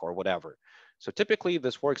fallback or whatever. So typically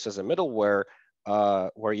this works as a middleware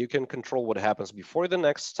where you can control what happens before the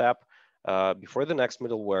next step, before the next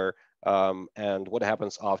middleware, and what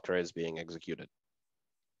happens after is being executed.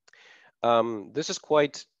 This is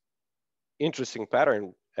quite interesting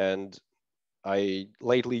pattern, and I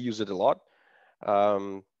lately use it a lot.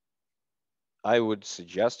 I would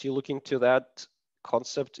suggest you look into that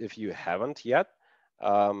concept if you haven't yet.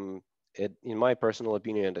 In my personal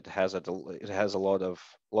opinion, it has a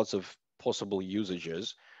lots of possible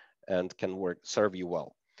usages and can serve you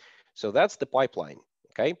well. So that's the pipeline,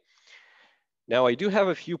 okay? Now I do have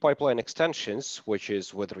a few pipeline extensions, which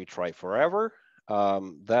is with retry forever.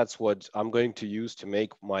 That's what I'm going to use to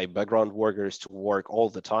make my background workers to work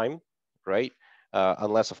all the time, right?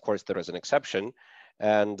 Unless of course there is an exception.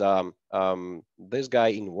 And this guy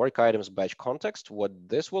in work items batch context, what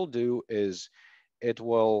this will do is it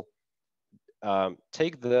will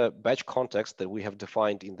take the batch context that we have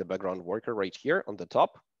defined in the background worker right here on the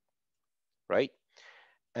top, right?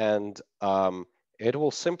 And it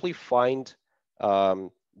will simply find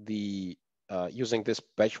using this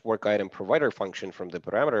batch work item provider function from the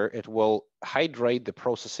parameter, it will hydrate the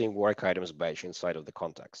processing work items batch inside of the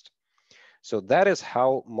context. So that is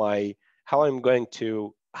how I'm going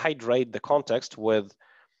to hydrate the context with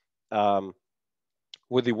the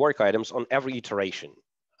work items on every iteration.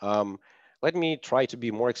 Let me try to be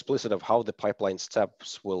more explicit of how the pipeline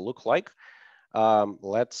steps will look like.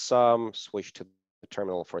 Let's switch to the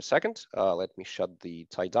terminal for a second. Let me shut the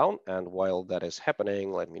tie down. And while that is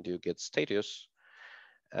happening, let me do git status.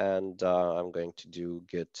 And I'm going to do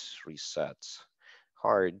git reset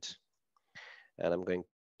hard. And I'm going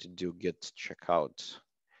to do git checkout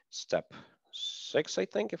step 6, I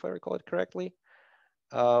think, if I recall it correctly.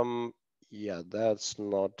 Yeah, that's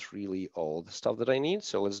not really all the stuff that I need.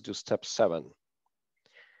 So let's do step 7.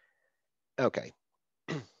 Okay.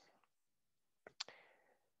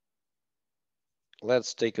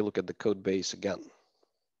 Let's take a look at the code base again.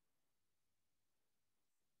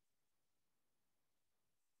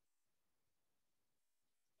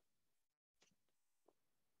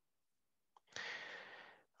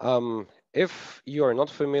 If you are not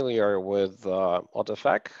familiar with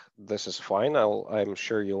AutoFac, this is fine. I'm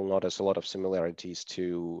sure you'll notice a lot of similarities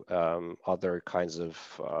to other kinds of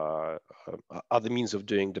other means of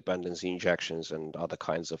doing dependency injections and other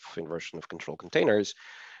kinds of inversion of control containers.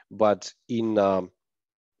 But in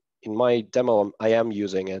my demo, I am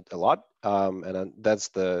using it a lot, and that's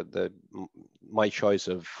my choice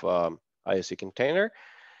of ISE container.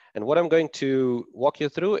 And what I'm going to walk you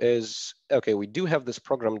through is, okay, we do have this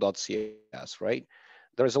program.cs, right?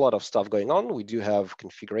 There's a lot of stuff going on. We do have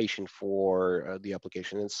configuration for the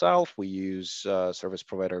application itself. We use service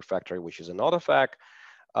provider factory, which is an AutoFac.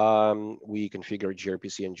 We configure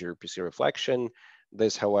gRPC and gRPC reflection.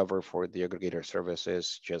 This, however, for the aggregator service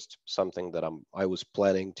is just something that I was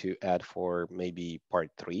planning to add for maybe part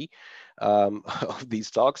 3 of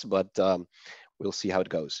these talks, but we'll see how it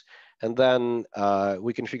goes. And then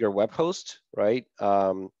we configure web host, right?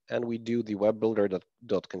 And we do the web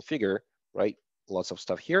builder.configure, right? Lots of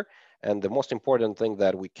stuff here. And the most important thing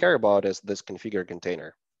that we care about is this configure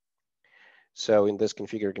container. So in this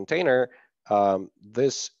configure container,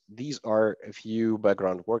 these are a few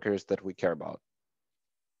background workers that we care about.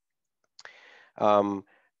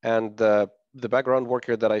 And the background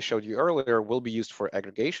worker that I showed you earlier will be used for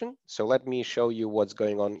aggregation. So let me show you what's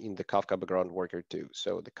going on in the Kafka background worker too.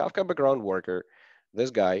 So the Kafka background worker,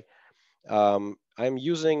 this guy, I'm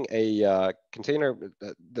using a container,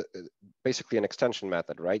 basically an extension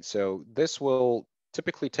method, right? So this will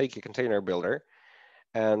typically take a container builder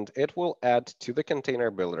and it will add to the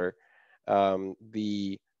container builder through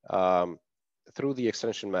the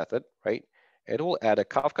extension method, right? It will add a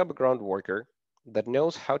Kafka background worker that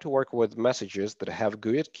knows how to work with messages that have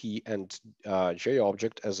GUID key and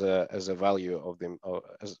JObject as a value of them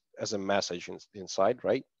as a message inside,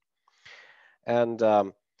 right? And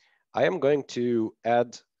I am going to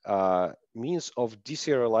add means of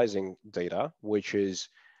deserializing data, which is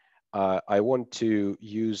I want to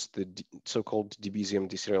use the so-called Debezium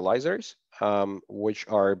deserializers, which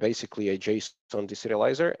are basically a JSON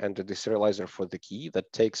deserializer and a deserializer for the key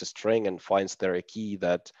that takes a string and finds there a key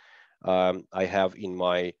that I have in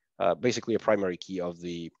my basically a primary key of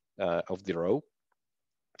the row.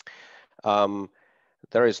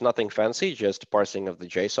 There is nothing fancy, just parsing of the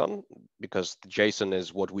JSON, because the JSON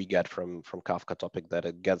is what we get from Kafka topic that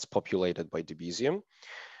it gets populated by Debezium.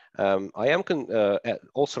 I am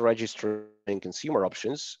also registering consumer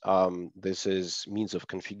options. This is means of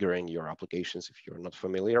configuring your applications if you're not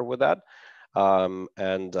familiar with that.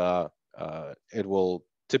 And it will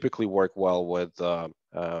typically work well with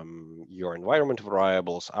your environment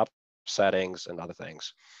variables, app settings, and other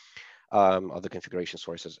things, other configuration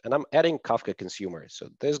sources. And I'm adding Kafka consumer. So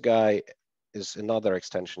this guy is another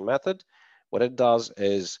extension method. What it does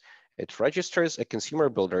is it registers a consumer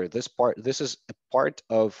builder. This is a part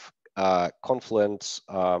of Confluent's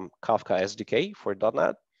Kafka SDK for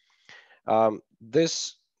 .NET.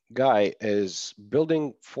 This guy is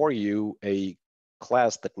building for you a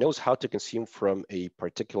class that knows how to consume from a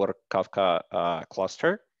particular Kafka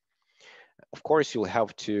cluster. Of course, you'll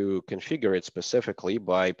have to configure it specifically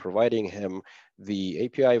by providing him the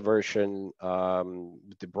API version,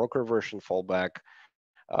 the broker version fallback,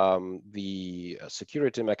 the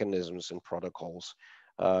security mechanisms and protocols.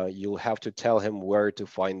 You'll have to tell him where to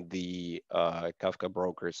find the Kafka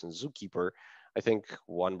brokers and Zookeeper. I think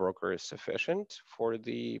one broker is sufficient for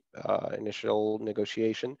the initial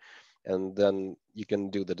negotiation, and then you can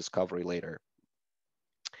do the discovery later.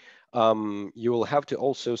 You will have to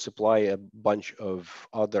also supply a bunch of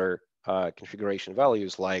other configuration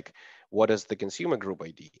values, like what is the consumer group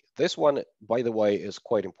ID? This one, by the way, is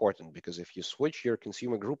quite important, because if you switch your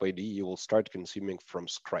consumer group ID, you will start consuming from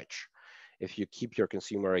scratch. If you keep your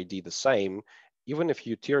consumer ID the same, even if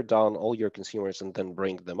you tear down all your consumers and then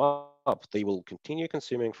bring them up, they will continue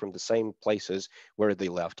consuming from the same places where they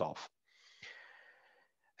left off.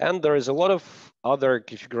 And there is a lot of other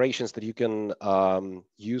configurations that you can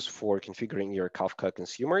use for configuring your Kafka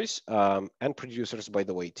consumers and producers, by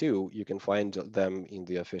the way, too. You can find them in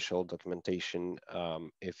the official documentation.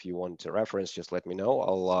 If you want a reference, just let me know.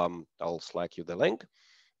 I'll Slack you the link.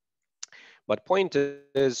 But point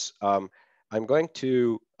is, I'm going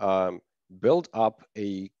to build up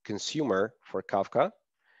a consumer for Kafka.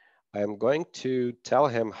 I'm going to tell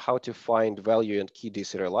him how to find value and key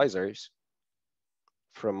deserializers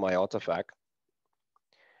from my AutoFac.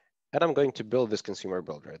 And I'm going to build this consumer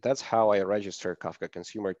builder. That's how I register Kafka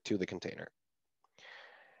consumer to the container.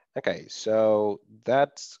 Okay, so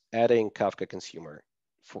that's adding Kafka consumer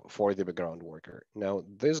for the background worker. Now,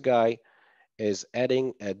 this guy is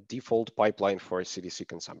adding a default pipeline for CDC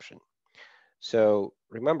consumption. So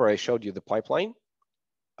remember, I showed you the pipeline.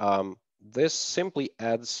 This simply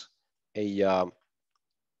adds a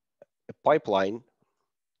pipeline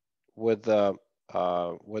with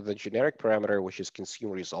a generic parameter, which is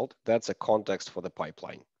consume result. That's a context for the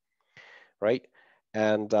pipeline, right?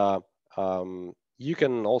 And you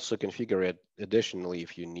can also configure it additionally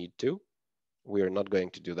if you need to. We are not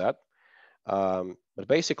going to do that. But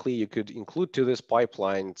basically, you could include to this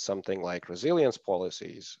pipeline something like resilience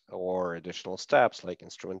policies or additional steps like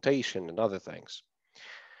instrumentation and other things.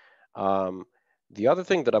 The other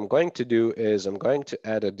thing that I'm going to do is I'm going to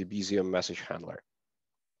add a Debezium message handler.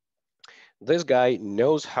 This guy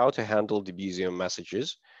knows how to handle Debezium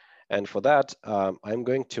messages. And for that, I'm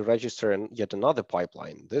going to register yet another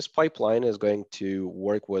pipeline. This pipeline is going to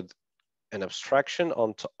work with an abstraction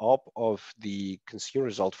on top of the consume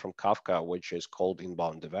result from Kafka, which is called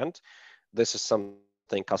inbound event. This is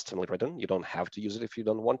something customly written. You don't have to use it if you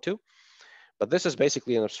don't want to. But this is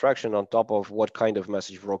basically an abstraction on top of what kind of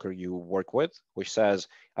message broker you work with, which says,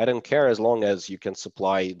 I don't care as long as you can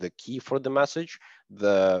supply the key for the message,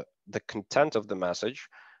 the content of the message,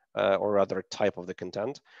 or rather type of the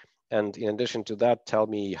content. And in addition to that, tell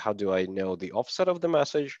me, how do I know the offset of the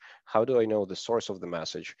message? How do I know the source of the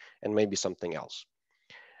message? And maybe something else.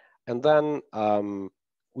 And then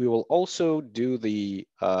we will also do we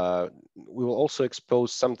will also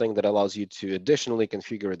expose something that allows you to additionally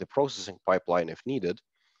configure the processing pipeline if needed,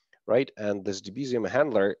 right? And this Debezium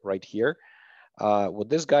handler right here, what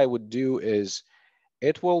this guy would do is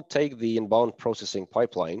it will take the inbound processing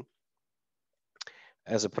pipeline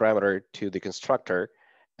as a parameter to the constructor.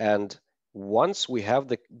 And once we have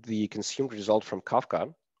the consumed result from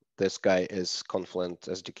Kafka, this guy is Confluent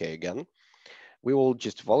SDK again, we will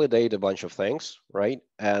just validate a bunch of things, right?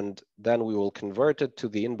 And then we will convert it to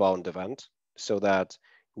the inbound event so that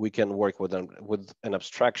we can work with an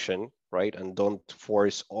abstraction, right? And don't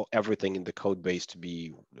force everything in the code base to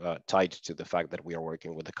be tied to the fact that we are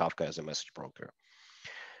working with the Kafka as a message broker.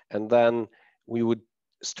 And then we would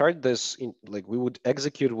start this, we would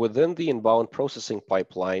execute within the inbound processing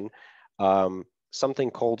pipeline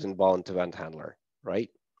something called inbound event handler, right?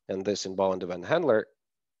 And this inbound event handler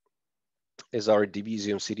is our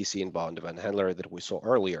Debezium CDC inbound event handler that we saw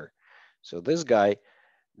earlier. So this guy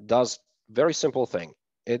does very simple thing.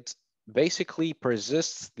 It basically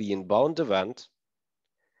persists the inbound event,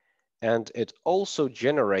 and it also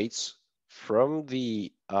generates from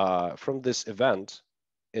this event,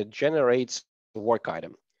 it generates a work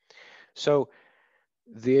item. So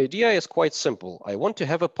the idea is quite simple. I want to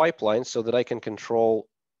have a pipeline so that I can control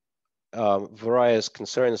various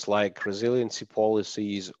concerns like resiliency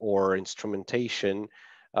policies or instrumentation,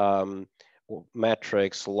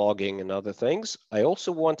 metrics, logging, and other things. I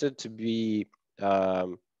also wanted to be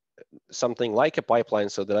something like a pipeline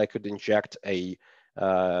so that I could inject a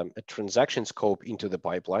transaction scope into the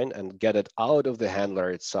pipeline and get it out of the handler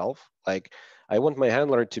itself. Like, I want my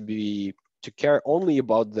handler to care only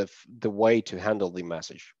about the way to handle the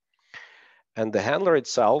message. And the handler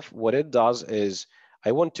itself, what it does is,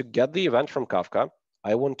 I want to get the event from Kafka.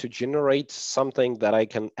 I want to generate something that I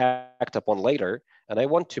can act upon later, and I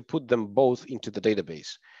want to put them both into the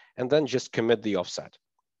database, and then just commit the offset.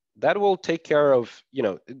 That will take care of,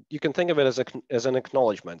 you can think of it as an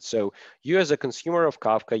acknowledgement. So you as a consumer of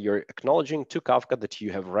Kafka, you're acknowledging to Kafka that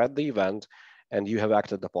you have read the event and you have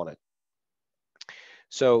acted upon it.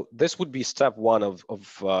 So this would be step one of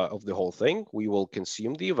the whole thing. We will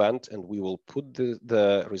consume the event and we will put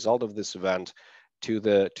the result of this event to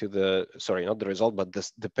the sorry, not the result, but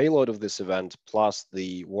the payload of this event plus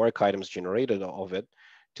the work items generated of it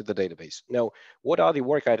to the database. Now, what are the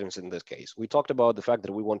work items in this case? We talked about the fact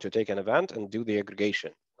that we want to take an event and do the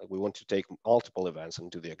aggregation. Like we want to take multiple events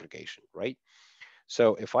and do the aggregation, right?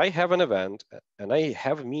 So if I have an event and I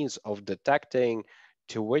have means of detecting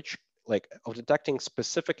to which, like of detecting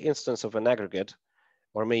specific instance of an aggregate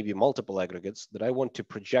or maybe multiple aggregates that I want to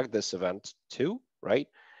project this event to, right?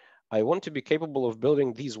 I want to be capable of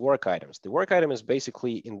building these work items. The work item is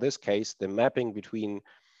basically, in this case, the mapping between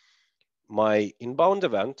my inbound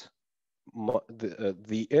event,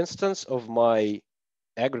 the instance of my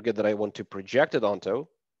aggregate that I want to project it onto,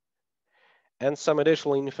 and some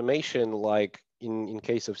additional information like in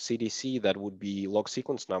case of CDC, that would be log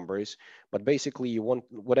sequence numbers. But basically, you want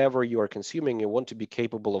whatever you are consuming, you want to be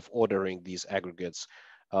capable of ordering these aggregates,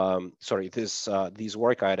 these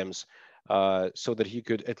work items, so that you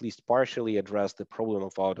could at least partially address the problem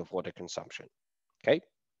of out of order consumption. Okay.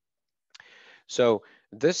 So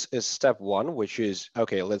this is step one, which is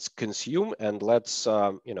okay. Let's consume and let's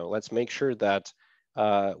let's make sure that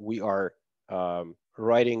we are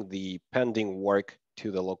writing the pending work to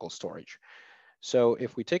the local storage. So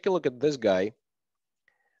if we take a look at this guy,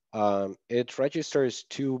 it registers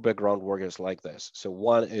two background workers like this. So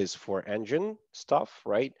one is for engine stuff,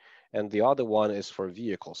 right? And the other one is for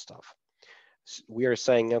vehicle stuff. We are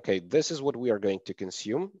saying, okay, this is what we are going to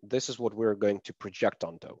consume. This is what we're going to project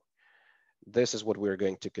onto. This is what we're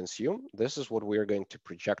going to consume. This is what we're going to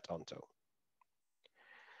project onto.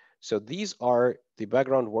 So these are the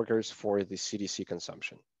background workers for the CDC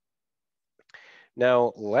consumption.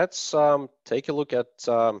 Now let's take a look at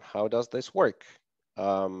how does this work.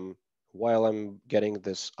 While I'm getting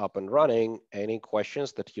this up and running, any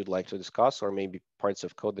questions that you'd like to discuss or maybe parts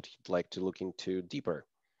of code that you'd like to look into deeper?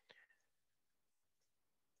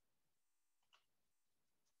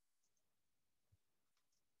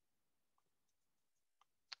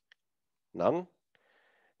 None?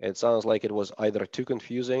 It sounds like it was either too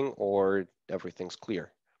confusing or everything's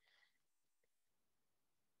clear.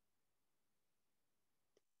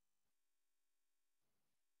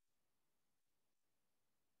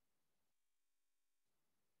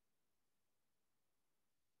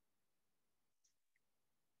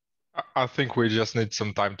 I think we just need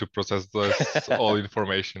some time to process this all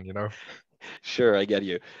information, you know? Sure, I get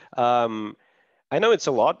you. I know it's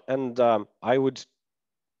a lot, and I would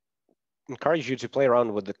encourage you to play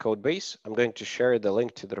around with the code base. I'm going to share the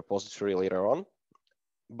link to the repository later on.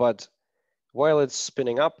 But while it's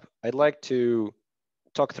spinning up, I'd like to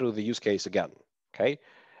talk through the use case again, okay?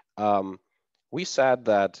 We said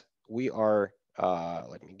that we are,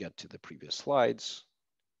 let me get to the previous slides.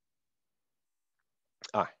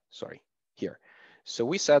 Sorry, here. So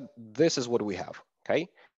we said this is what we have, okay?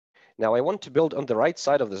 Now I want to build on the right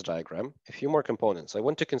side of this diagram a few more components. I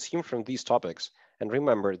want to consume from these topics. And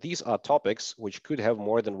remember, these are topics which could have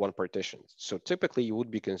more than one partition. So typically you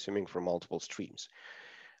would be consuming from multiple streams.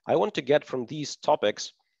 I want to get from these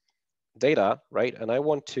topics data, right? And I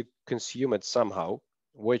want to consume it somehow,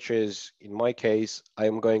 which is, in my case,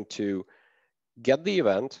 I'm going to get the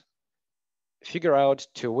event, figure out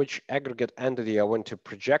to which aggregate entity I want to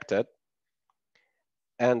project it,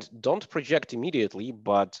 and don't project immediately,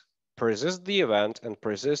 but persist the event and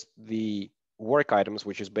persist the work items,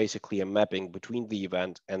 which is basically a mapping between the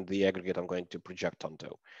event and the aggregate I'm going to project onto.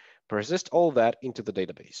 Persist all that into the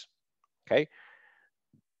database, okay?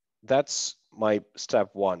 That's my step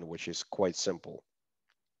one, which is quite simple.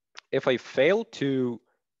 If I fail to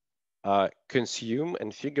consume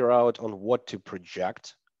and figure out on what to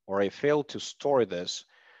project, or I fail to store this,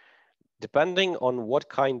 depending on what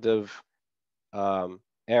kind of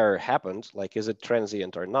error happened, like is it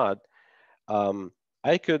transient or not,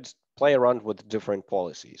 I could play around with different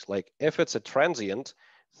policies. Like if it's a transient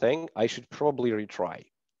thing, I should probably retry,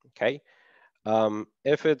 okay?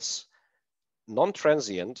 If it's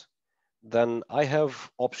non-transient, then I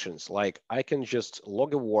have options. Like I can just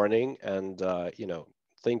log a warning and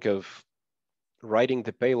think of writing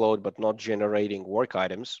the payload but not generating work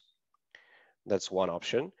items. That's one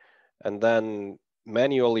option. And then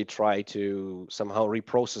manually try to somehow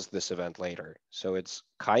reprocess this event later. So it's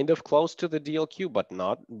kind of close to the DLQ, but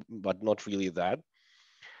not really that.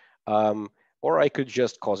 Or I could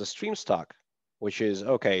just cause a stream stuck, which is,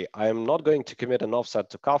 okay, I'm not going to commit an offset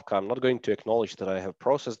to Kafka. I'm not going to acknowledge that I have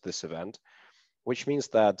processed this event, which means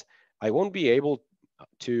that I won't be able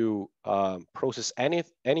to process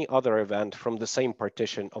any other event from the same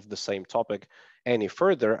partition of the same topic any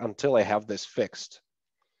further until I have this fixed.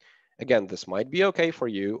 Again, this might be okay for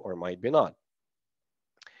you or might be not.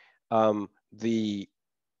 The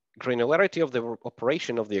granularity of the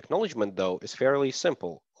operation of the acknowledgement, though, is fairly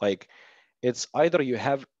simple. Like, it's either you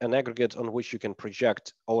have an aggregate on which you can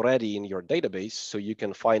project already in your database, so you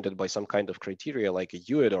can find it by some kind of criteria like a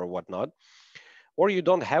UID or whatnot, or you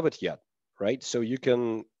don't have it yet, right? So you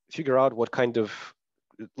can figure out what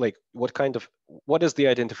is the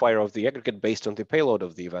identifier of the aggregate based on the payload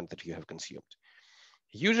of the event that you have consumed.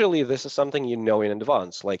 Usually this is something you know in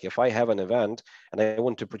advance. Like if I have an event and I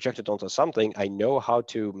want to project it onto something, I know how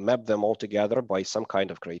to map them all together by some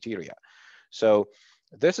kind of criteria. So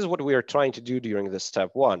this is what we are trying to do during this step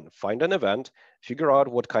one. Find an event, figure out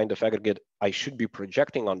what kind of aggregate I should be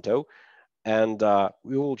projecting onto, and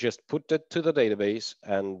we will just put it to the database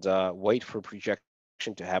and wait for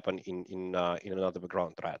projection to happen in another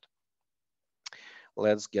background thread.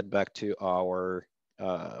 Let's get back to our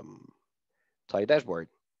TIE dashboard.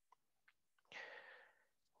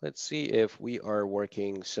 Let's see if we are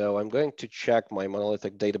working. So I'm going to check my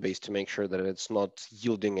monolithic database to make sure that it's not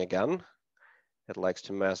yielding again. It likes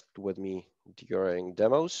to mess with me during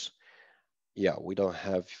demos. Yeah, we don't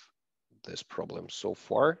have this problem so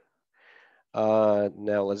far.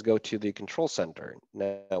 Now let's go to the control center.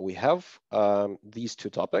 Now we have these two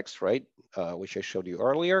topics, right, which I showed you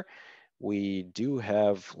earlier. We do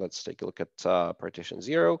have, let's take a look at partition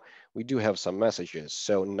 0. We do have some messages.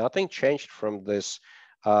 So nothing changed from this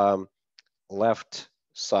left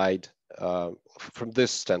side, from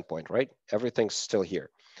this standpoint, right? Everything's still here.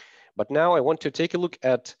 But now I want to take a look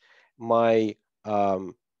at my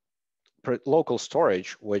local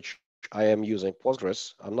storage, which I am using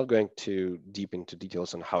Postgres. I'm not going to deep into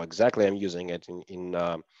details on how exactly I'm using it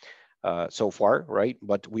so far, right?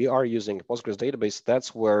 But we are using a Postgres database.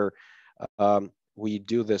 That's where we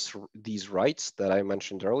do these writes that I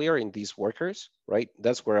mentioned earlier in these workers, right?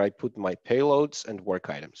 That's where I put my payloads and work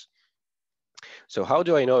items. So how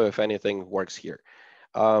do I know if anything works here?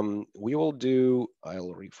 We will do,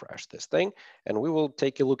 I'll refresh this thing, and we will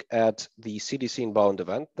take a look at the CDC inbound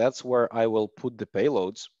event. That's where I will put the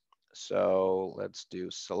payloads. So let's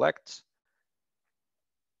do select.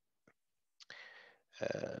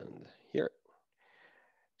 And here.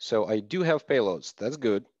 So I do have payloads, that's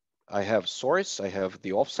good. I have source, I have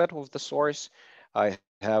the offset of the source, I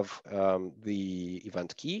have the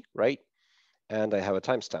event key, right? And I have a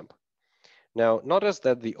timestamp. Now, notice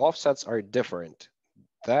that the offsets are different.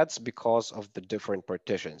 That's because of the different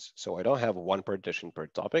partitions. So I don't have one partition per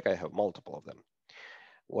topic, I have multiple of them.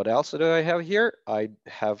 What else do I have here? I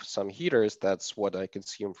have some headers. That's what I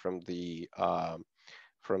consume from the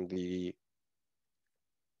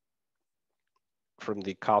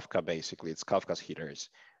Kafka, basically. It's Kafka's headers.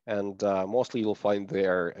 And mostly you'll find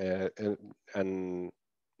there an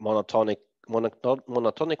monotonically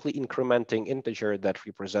incrementing integer that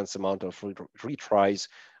represents the amount of retries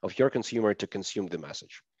of your consumer to consume the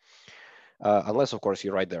message. Unless, of course,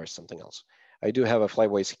 you write there something else. I do have a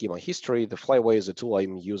Flyway schema history. The Flyway is a tool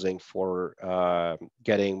I'm using for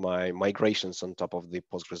getting my migrations on top of the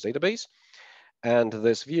Postgres database. And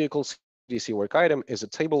this vehicle CDC work item is a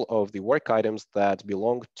table of the work items that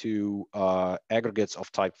belong to aggregates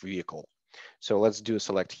of type vehicle. So let's do a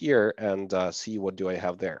select here and see what do I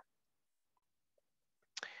have there.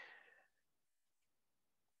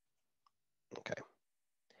 Okay.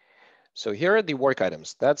 So here are the work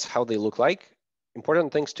items. That's how they look like.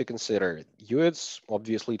 Important things to consider. UIDs,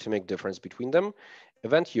 obviously, to make difference between them.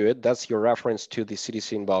 Event UID, that's your reference to the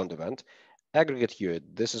CDC inbound event. Aggregate UID,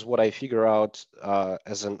 this is what I figure out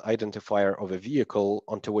as an identifier of a vehicle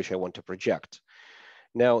onto which I want to project.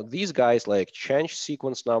 Now, these guys like change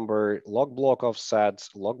sequence number, log block offset,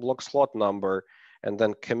 log block slot number, and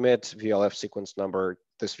then commit VLF sequence number.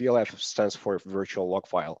 This VLF stands for virtual log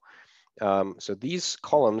file. So these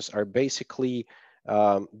columns are basically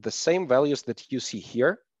the same values that you see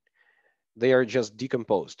here. They are just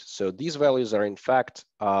decomposed. So these values are in fact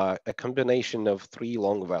a combination of 3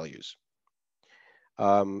 long values.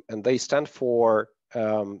 And they stand for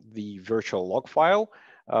the virtual log file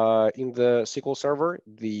in the SQL Server,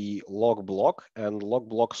 the log block, and log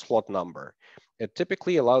block slot number. It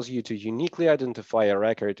typically allows you to uniquely identify a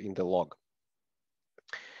record in the log.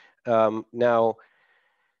 Now,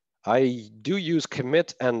 I do use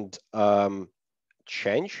commit and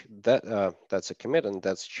change. That's a commit and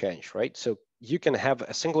that's change, right? So you can have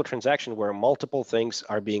a single transaction where multiple things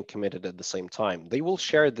are being committed at the same time. They will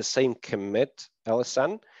share the same commit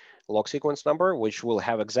LSN, log sequence number, which will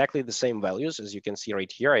have exactly the same values. As you can see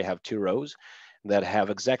right here, I have 2 rows that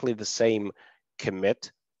have exactly the same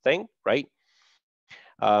commit thing, right?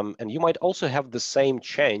 And you might also have the same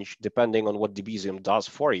change depending on what Debezium does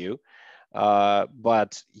for you.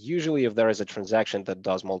 But usually, if there is a transaction that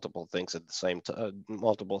does multiple things at the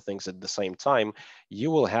same time,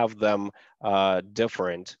 you will have them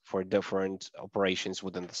different for different operations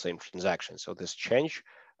within the same transaction. So this change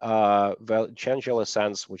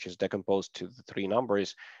LSNs, which is decomposed to the 3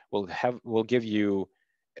 numbers, will give you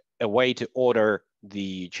a way to order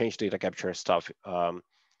the change data capture stuff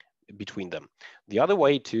between them. The other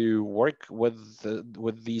way to work with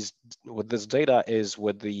this data is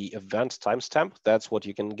with the event timestamp. That's what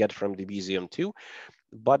you can get from Debezium 2,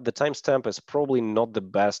 but the timestamp is probably not the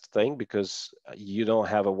best thing because you don't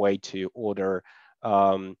have a way to order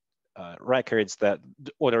records that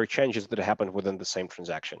order changes that happen within the same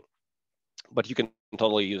transaction. But you can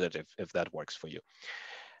totally use it if that works for you.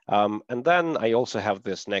 And then I also have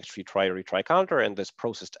this next retry counter and this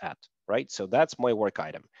processed at, right? So that's my work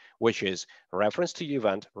item, which is reference to the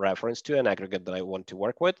event, reference to an aggregate that I want to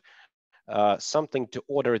work with, something to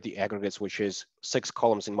order the aggregates, which is 6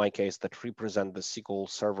 columns in my case that represent the SQL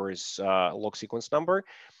server's log sequence number.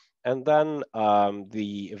 And then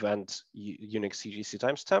the event Unix CGC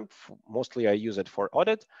timestamp, mostly I use it for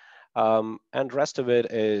audit. And rest of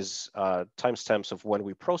it is timestamps of when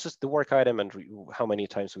we processed the work item and how many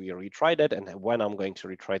times we retried it and when I'm going to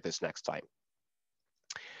retry this next time.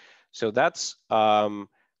 So that's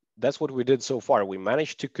what we did so far. We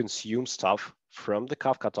managed to consume stuff from the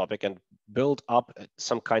Kafka topic and build up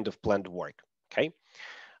some kind of planned work, okay?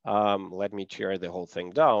 Let me tear the whole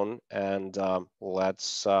thing down and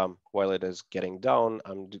let's, while it is getting down,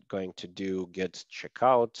 I'm going to do git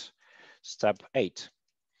checkout step 8.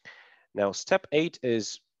 Now, step 8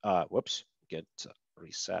 is, git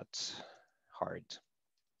reset hard.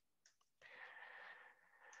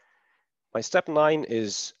 My step 9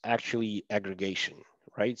 is actually aggregation,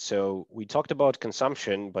 right? So we talked about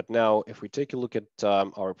consumption, but now if we take a look at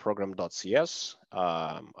our program.cs,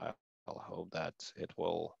 I'll hope that it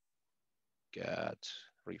will get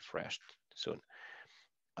refreshed soon.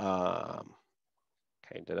 Okay,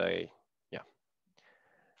 yeah.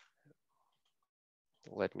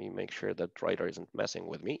 Let me make sure that writer isn't messing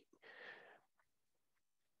with me.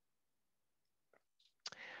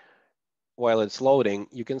 While it's loading,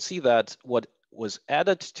 you can see that what was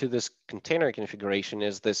added to this container configuration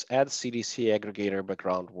is this add CDC aggregator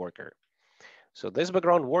background worker. So this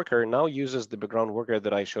background worker now uses the background worker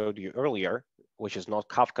that I showed you earlier, which is not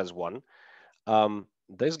Kafka's one.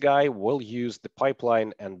 This guy will use the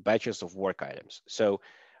pipeline and batches of work items. So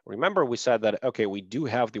remember we said that, okay, we do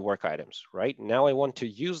have the work items, right? Now I want to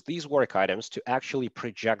use these work items to actually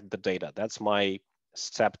project the data. That's my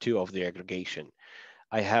step 2 of the aggregation.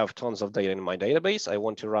 I have tons of data in my database. I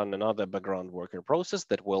want to run another background worker process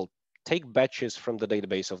that will take batches from the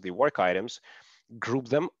database of the work items, group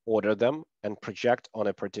them, order them, and project on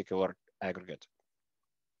a particular aggregate.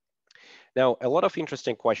 Now, a lot of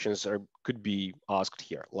interesting questions could be asked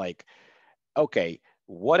here, like, okay,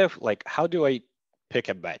 what if, like, how do I pick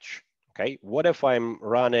a batch? Okay, what if I'm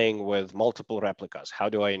running with multiple replicas? How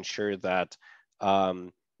do I ensure that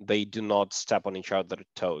they do not step on each other's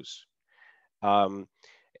toes?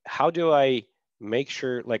 How do I make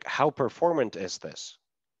sure, like, how performant is this?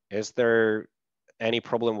 Is there any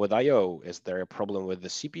problem with I/O? Is there a problem with the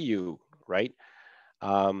CPU, right?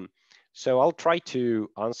 So I'll try to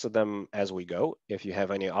answer them as we go. If you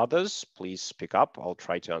have any others, please speak up. I'll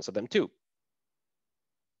try to answer them too.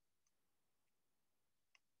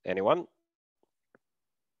 Anyone?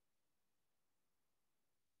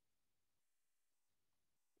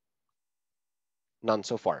 None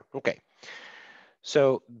so far. Okay.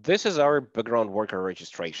 So this is our background worker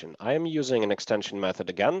registration. I am using an extension method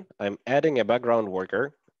again. I'm adding a background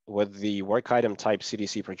worker with the work item type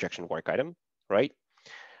CDC projection work item, right?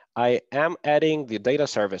 I am adding the data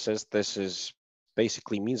services. This is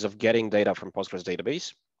basically means of getting data from Postgres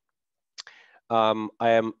database.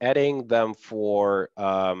 I am adding them for,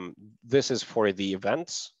 this is for the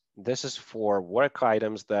events. This is for work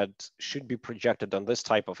items that should be projected on this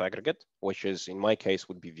type of aggregate, which is, in my case,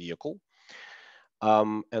 would be vehicle.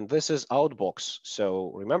 And this is Outbox.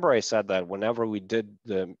 So remember I said that whenever we did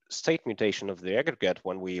the state mutation of the aggregate,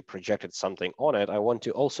 when we projected something on it, I want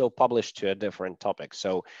to also publish to a different topic.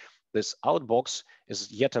 So this Outbox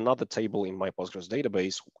is yet another table in my Postgres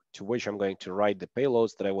database to which I'm going to write the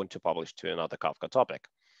payloads that I want to publish to another Kafka topic.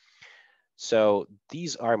 So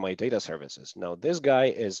these are my data services. Now this guy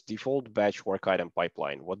is default batch work item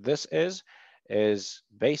pipeline. What this is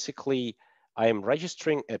basically I am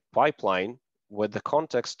registering a pipeline with the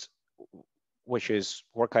context, which is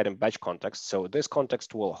work item batch context. So this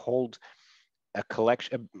context will hold a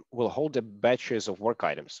collection, will hold a batches of work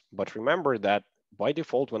items. But remember that by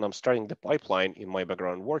default, when I'm starting the pipeline in my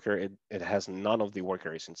background worker, it has none of the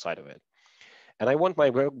workers inside of it. And I want my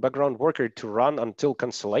background worker to run until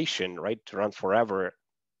cancellation, right? To run forever.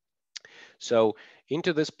 So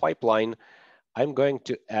into this pipeline, I'm going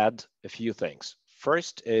to add a few things.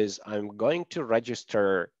 First is I'm going to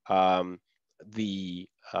register the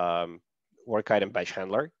work item batch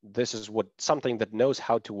handler. This is something that knows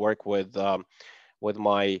how to work with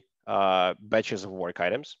my batches of work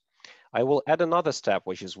items. I will add another step,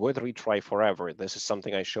 which is with retry forever. This is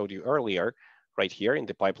something I showed you earlier, right here in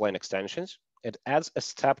the pipeline extensions. It adds a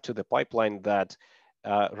step to the pipeline that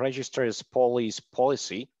registers Poly's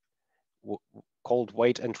policy called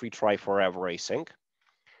wait and retry forever async.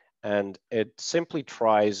 And it simply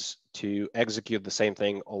tries to execute the same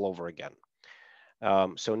thing all over again.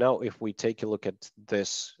 So now if we take a look at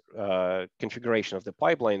this configuration of the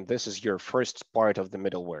pipeline, this is your first part of the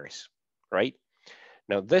middlewares, right?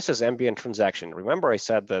 Now this is ambient transaction. Remember I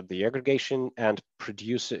said that the aggregation and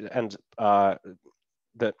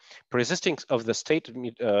the persisting of the state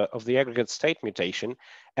of the aggregate state mutation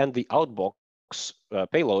and the outbox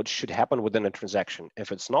payload should happen within a transaction.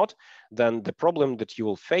 If it's not, then the problem that you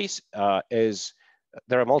will face is,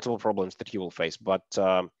 there are multiple problems that you will face, but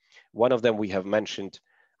one of them we have mentioned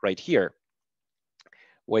right here,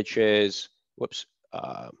 which is, which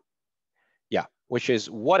is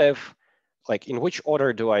what if, like, in which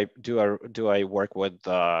order do I work with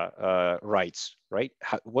writes, right?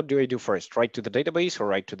 What do I do first? Write to the database or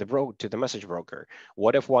write to the message broker?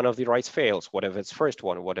 What if one of the writes fails? What if it's first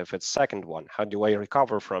one? What if it's second one? How do I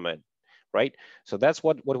recover from it, right? So that's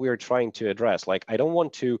what we are trying to address. Like, I don't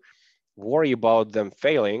want to worry about them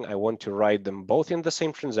failing. I want to write them both in the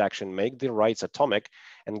same transaction, make the writes atomic,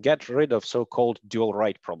 and get rid of so-called dual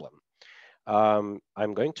write problem. I'm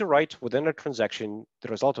going to write within a transaction the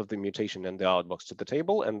result of the mutation and the outbox to the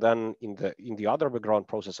table, and then in the other background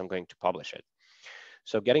process, I'm going to publish it.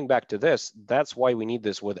 So getting back to this, that's why we need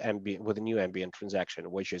this with a new ambient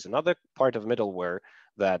transaction, which is another part of middleware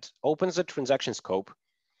that opens the transaction scope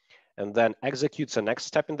and then executes the next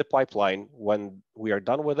step in the pipeline. When we are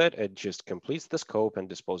done with it, it just completes the scope and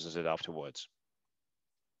disposes it afterwards.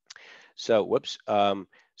 So,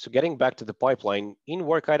 so getting back to the pipeline in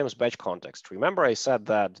work items batch context, remember I said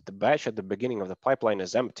that the batch at the beginning of the pipeline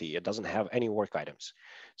is empty. It doesn't have any work items.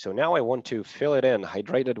 So now I want to fill it in,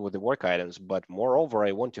 hydrate it with the work items, but moreover,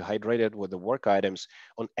 I want to hydrate it with the work items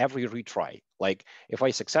on every retry. Like if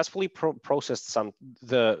I successfully processed some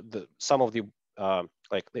of the,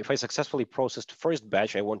 like if I successfully processed first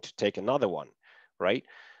batch, I want to take another one, right?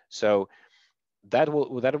 So that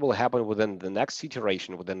will happen within the next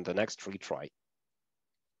iteration, within the next retry.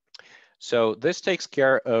 So this takes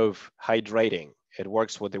care of hydrating. It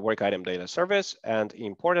works with the work item data service. And the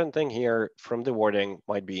important thing here from the wording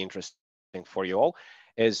might be interesting for you all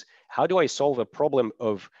is, how do I solve a problem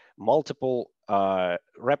of multiple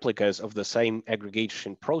replicas of the same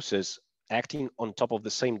aggregation process acting on top of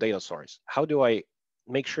the same data source? How do I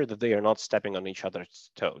make sure that they are not stepping on each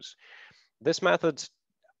other's toes? This method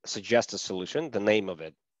suggests a solution, the name of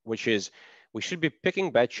it, which is we should be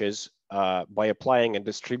picking batches by applying a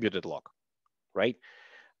distributed lock, right?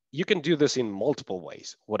 You can do this in multiple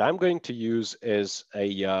ways. What I'm going to use is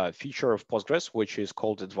a feature of Postgres, which is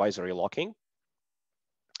called advisory locking.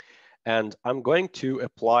 And I'm going to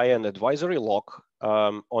apply an advisory lock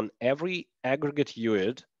on every aggregate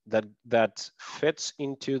UID that fits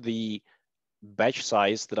into the batch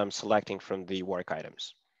size that I'm selecting from the work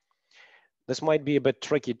items. This might be a bit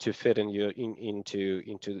tricky to fit into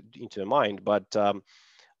the mind, but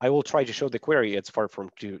I will try to show the query. It's far from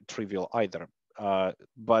too trivial either.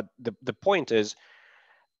 But the point is,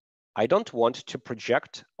 I don't want to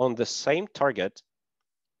project on the same target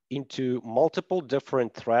into multiple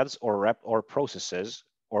different threads or processes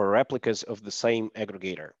or replicas of the same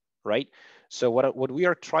aggregator, right? So what we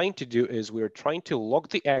are trying to do is we're trying to lock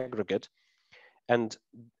the aggregate and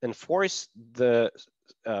enforce a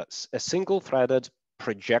single threaded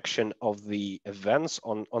projection of the events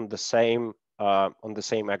on the same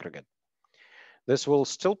aggregate. This will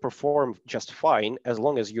still perform just fine as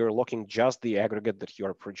long as you're looking just the aggregate that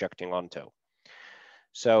you're projecting onto.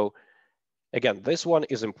 So again, this one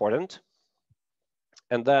is important.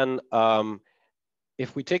 And then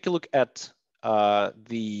if we take a look at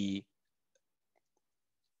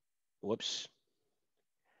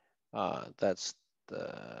that's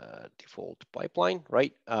the default pipeline,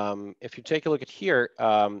 right? If you take a look at here,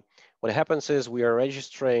 what happens is we are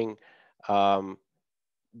registering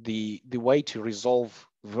the way to resolve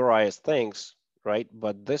various things right?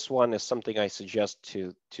 But this one is something I suggest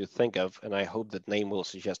to think of, and I hope that name will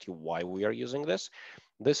suggest you why we are using this.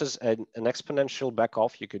 This is an exponential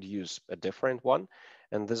backoff. You could use a different one,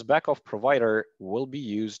 and this backoff provider will be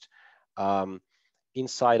used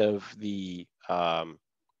inside of the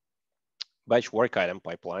batch work item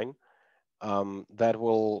pipeline that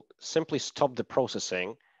will simply stop the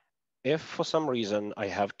processing if for some reason I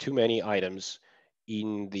have too many items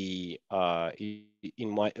in the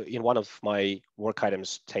in one of my work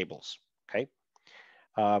items tables. Okay,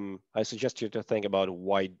 I suggest you to think about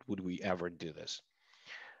why would we ever do this.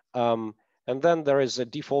 And then there is a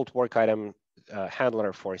default work item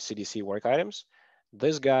handler for CDC work items.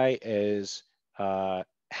 This guy is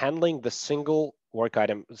handling the single work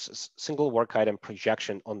item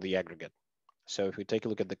projection on the aggregate. So if we take a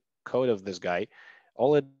look at the code of this guy,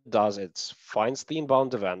 all it does is finds the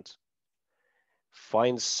inbound event,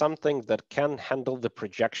 finds something that can handle the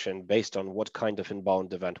projection based on what kind of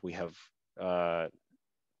inbound event we have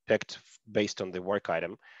picked based on the work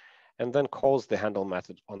item, and then calls the handle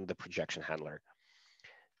method on the projection handler.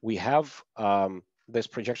 We have this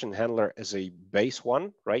projection handler as a base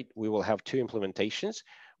one, right? We will have two implementations.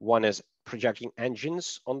 One is projecting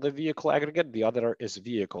engines on the vehicle aggregate. The other is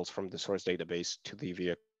vehicles from the source database to the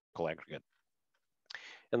vehicle aggregate.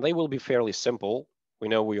 And they will be fairly simple. We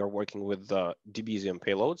know we are working with the Debezium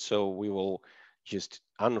payload, so we will just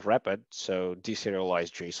unwrap it, so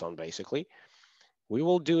deserialize JSON basically. We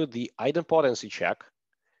will do the idempotency check,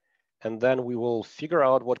 and then we will figure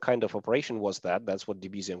out what kind of operation was that. That's what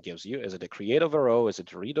Debezium gives you. Is it a create of a row? Is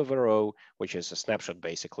it a read of a row, which is a snapshot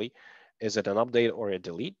basically? Is it an update or a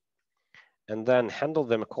delete? And then handle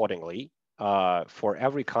them accordingly for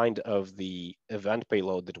every kind of the event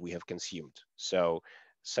payload that we have consumed. So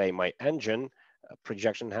say my engine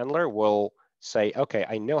projection handler will say, okay,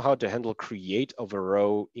 I know how to handle create of a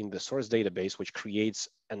row in the source database, which creates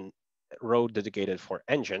a row dedicated for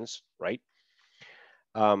engines, right?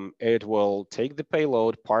 It will take the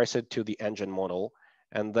payload, parse it to the engine model,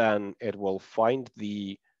 and then it will find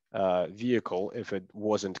the vehicle if it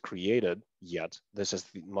wasn't created yet. This is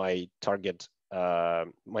my target,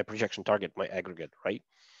 my projection target, my aggregate, right?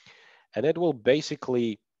 And it will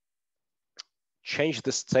basically change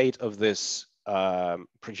the state of this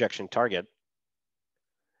projection target.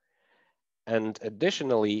 And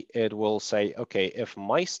additionally, it will say, okay, if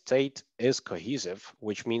my state is cohesive,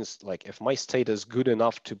 which means like if my state is good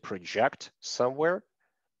enough to project somewhere,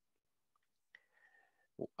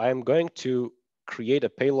 I'm going to create a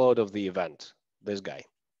payload of the event, this guy.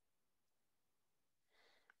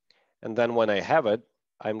 And then when I have it,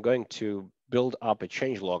 I'm going to build up a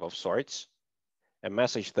changelog of sorts, a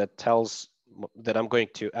message that tells that I'm going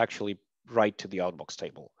to actually write to the Outbox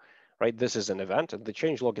table, right? This is an event, and the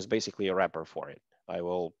changelog is basically a wrapper for it. I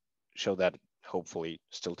will show that hopefully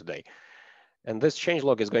still today. And this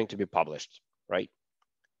changelog is going to be published, right?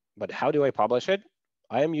 But how do I publish it?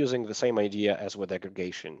 I am using the same idea as with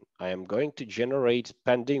aggregation. I am going to generate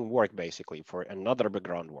pending work basically for another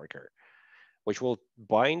background worker, which will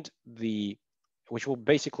which will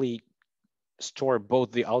basically store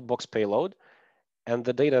both the Outbox payload and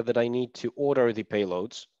the data that I need to order the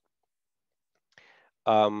payloads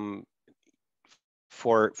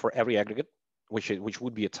for every aggregate, which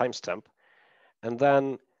would be a timestamp, and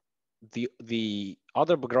then the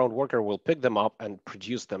other background worker will pick them up and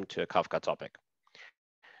produce them to a Kafka topic.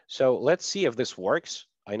 So let's see if this works.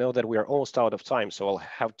 I know that we are almost out of time, so I'll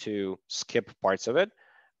have to skip parts of it.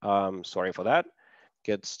 Sorry for that.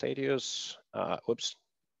 Get status. Oops,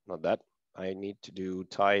 not that. I need to do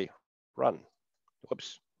tie run.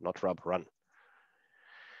 Whoops, not rub, run.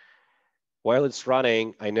 While it's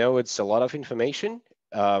running, I know it's a lot of information.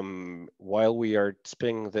 While we are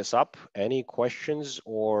spinning this up, any questions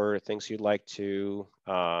or things you'd like to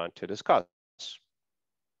discuss?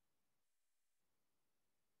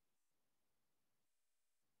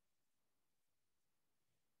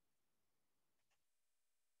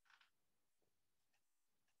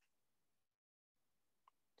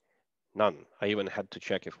 None. I even had to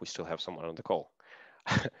check if we still have someone on the call.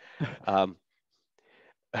 All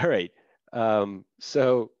right.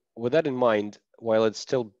 So with that in mind, while it's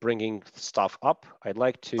still bringing stuff up, I'd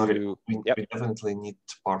like to. Sorry, we definitely need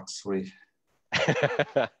part 3.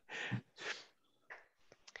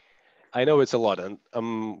 I know it's a lot, and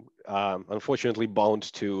I'm unfortunately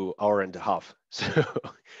bound to hour and a half. So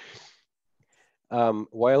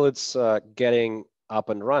while it's getting up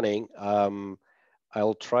and running,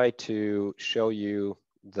 I'll try to show you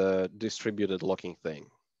the distributed locking thing.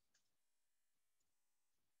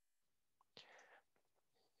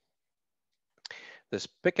 this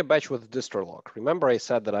pick a batch with distro lock. Remember I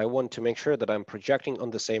said that I want to make sure that I'm projecting on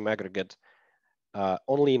the same aggregate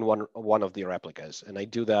only in one of the replicas, and I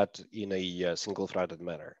do that in a single-threaded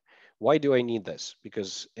manner. Why do I need this?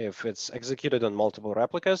 Because if it's executed on multiple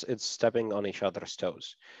replicas, it's stepping on each other's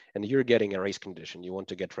toes, and you're getting a race condition. You want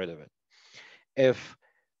to get rid of it. If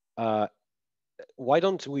why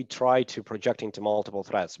don't we try to project into multiple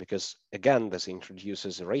threads? Because again, this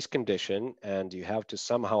introduces a race condition, and you have to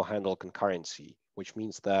somehow handle concurrency, which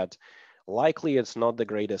means that likely it's not the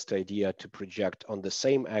greatest idea to project on the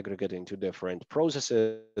same aggregate into different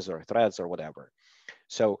processes or threads or whatever.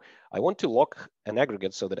 So I want to lock an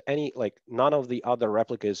aggregate so that none of the other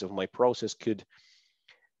replicas of my process could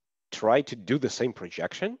try to do the same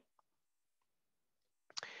projection.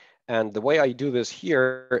 And the way I do this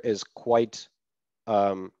here is quite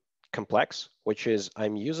complex, which is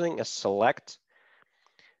I'm using a select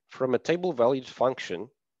from a table valued function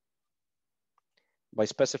by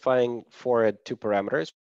specifying for it two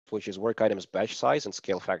parameters, which is work items batch size and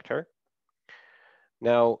scale factor.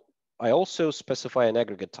 Now, I also specify an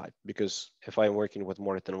aggregate type, because if I'm working with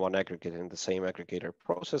more than one aggregate in the same aggregator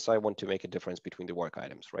process, I want to make a difference between the work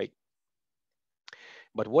items, right?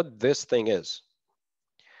 But what this thing is,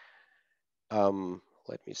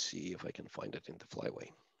 let me see if I can find it in the flyway.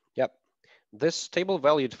 Yep. This table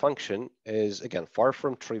valued function is, again, far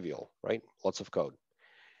from trivial, right? Lots of code.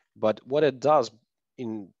 But what it does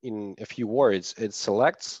in a few words, it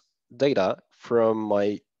selects data from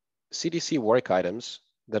my CDC work items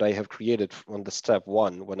that I have created on the step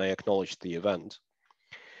one when I acknowledge the event.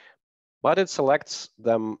 But it selects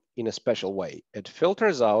them in a special way. It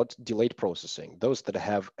filters out delayed processing, those that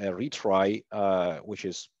have a retry, which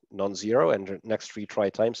is non-zero, and next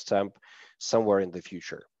retry timestamp somewhere in the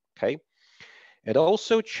future, okay? It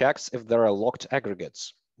also checks if there are locked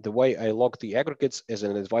aggregates. The way I log the aggregates is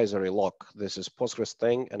an advisory lock. This is Postgres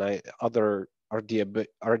thing, and other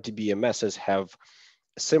RDBMSs have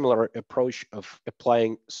a similar approach of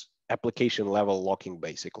applying application level locking,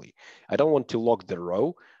 basically. I don't want to lock the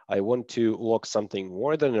row. I want to lock something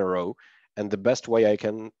more than a row. And the best way I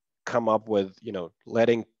can come up with,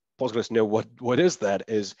 letting Postgres know what is that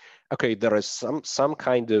is, okay, there is some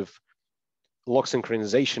kind of lock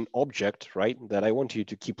synchronization object, right, that I want you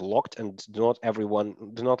to keep locked, and do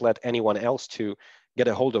not let anyone else to get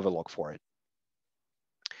a hold of a lock for it.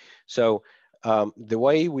 So the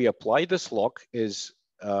way we apply this lock is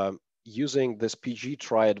using this PG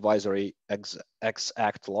try advisory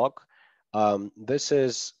exact lock. This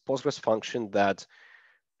is Postgres function that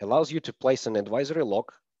allows you to place an advisory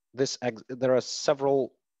lock. There are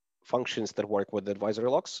several functions that work with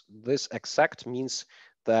advisory locks. This exact means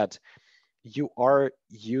that you are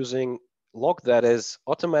using lock that is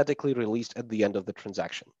automatically released at the end of the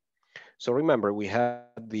transaction. So remember, we had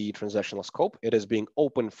the transactional scope. It is being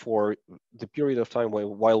open for the period of time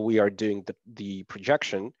while we are doing the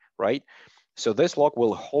projection, right? So this lock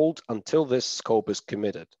will hold until this scope is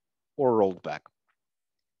committed or rolled back.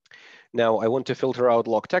 Now, I want to filter out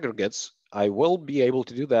locked aggregates. I will be able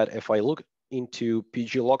to do that if I look into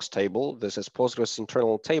PG logs table. This is Postgres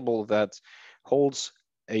internal table that holds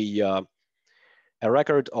a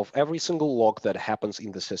record of every single log that happens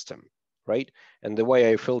in the system, right? And the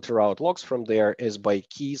way I filter out logs from there is by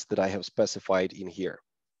keys that I have specified in here.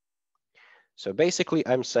 So basically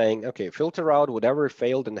I'm saying, okay, filter out whatever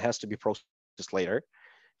failed and has to be processed later.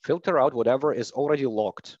 Filter out whatever is already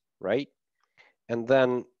locked, right? And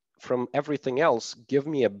then from everything else, give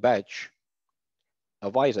me a batch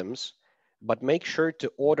of items, but make sure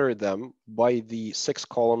to order them by the 6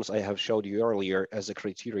 columns I have showed you earlier as the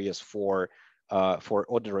criteria for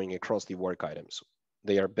ordering across the work items.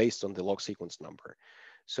 They are based on the log sequence number.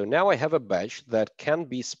 So now I have a batch that can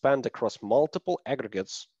be spanned across multiple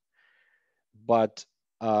aggregates, but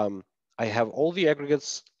I have all the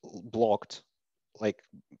aggregates blocked, like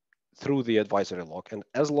through the advisory lock. And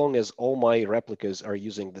as long as all my replicas are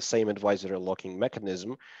using the same advisory locking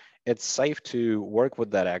mechanism, it's safe to work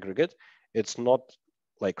with that aggregate. It's not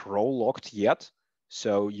like row locked yet.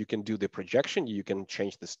 So you can do the projection, you can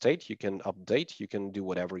change the state, you can update, you can do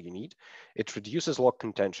whatever you need. It reduces lock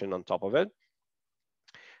contention on top of it.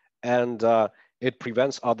 And it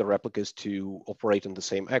prevents other replicas to operate in the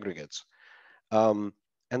same aggregates. And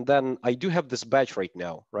then I do have this batch right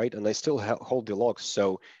now, right? And I still hold the logs.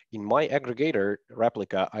 So in my aggregator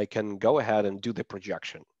replica, I can go ahead and do the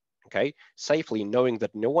projection, okay? Safely, knowing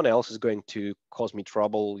that no one else is going to cause me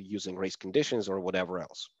trouble using race conditions or whatever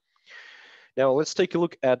else. Now let's take a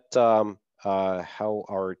look at how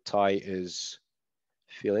our tie is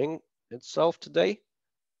feeling itself today.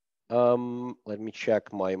 Let me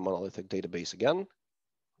check my monolithic database again.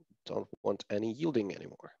 don't want any yielding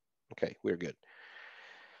anymore. Okay, we're good.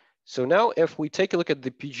 So now if we take a look at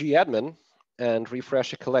the PG admin and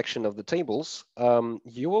refresh a collection of the tables,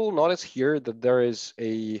 you will notice here that there is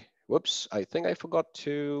a, whoops, I think I forgot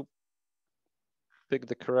to pick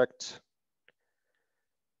the correct,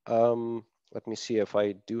 let me see if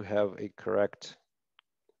I do have a correct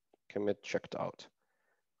commit checked out.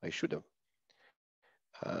 I should have.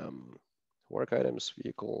 Work items,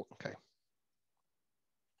 vehicle, okay.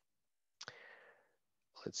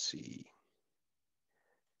 Let's see.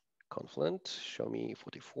 Confluent, show me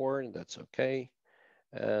 44, that's okay.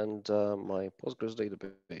 And my Postgres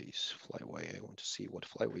database, Flyway, I want to see what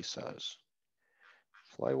Flyway says.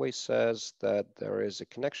 Flyway says that there is a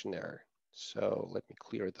connection error. So let me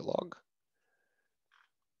clear the log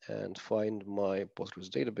and find my Postgres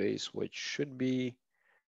database, which should be,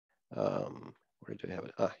 where do I have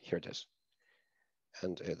it? Ah, here it is.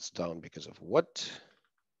 And it's down because of what?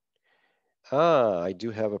 Ah, I do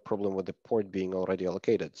have a problem with the port being already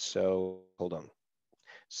allocated. So hold on.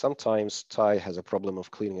 Sometimes Thai has a problem of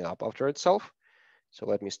cleaning up after itself. So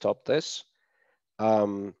let me stop this.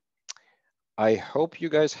 I hope you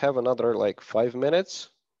guys have another like 5 minutes.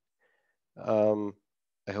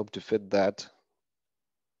 I hope to fit that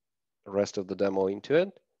rest of the demo into it.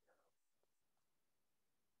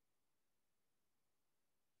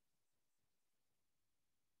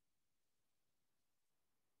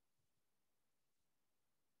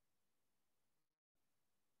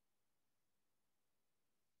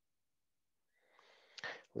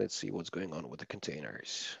 Let's see what's going on with the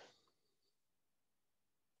containers.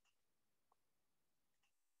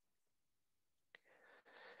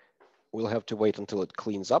 We'll have to wait until it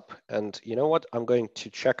cleans up. And you know what? I'm going to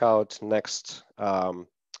check out next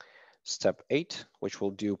step 8, which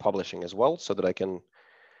will do publishing as well, so that I can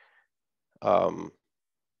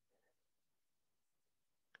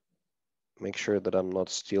make sure that I'm not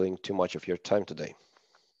stealing too much of your time today.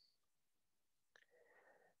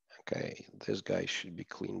 Okay, this guy should be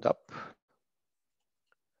cleaned up.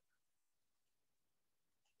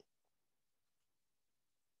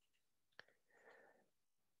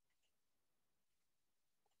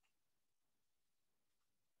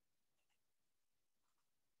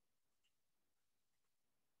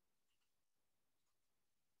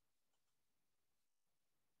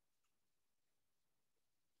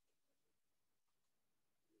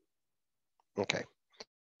 Okay.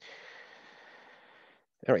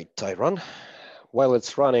 All right, Thai run. While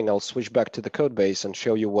it's running, I'll switch back to the code base and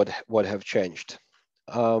show you what have changed.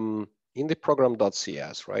 In the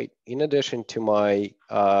program.cs, right? In addition to my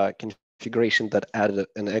configuration that added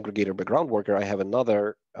an aggregator background worker, I have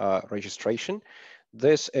another registration.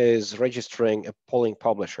 This is registering a polling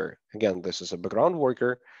publisher. Again, this is a background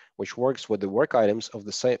worker which works with the work items of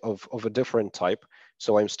the same of a different type.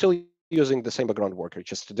 So I'm still using the same background worker,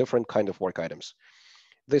 just a different kind of work items.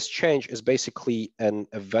 This change is basically an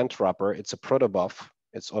event wrapper. It's a protobuf.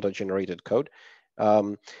 It's auto-generated code.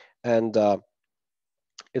 And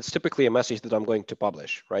it's typically a message that I'm going to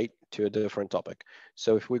publish, right, to a different topic.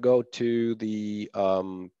 So if we go to the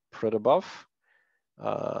protobuf,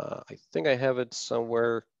 I think I have it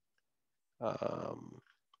somewhere. Docker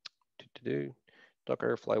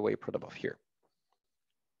Flyway protobuf here.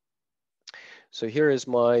 So here is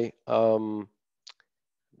my,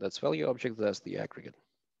 that's value object, that's the aggregate.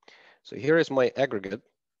 So here is my aggregate.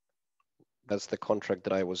 That's the contract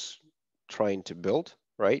that I was trying to build,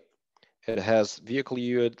 right? It has vehicle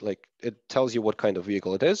UID, like it tells you what kind of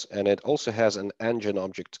vehicle it is, and it also has an engine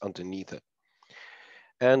object underneath it.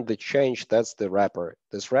 And the change, that's the wrapper.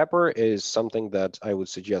 This wrapper is something that I would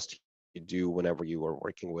suggest you do whenever you are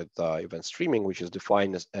working with event streaming, which is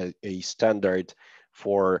defined as a standard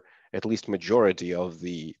for at least majority of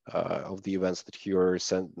the events that you're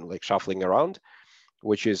shuffling around,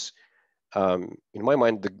 which is in my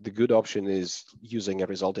mind, the good option is using a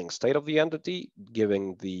resulting state of the entity,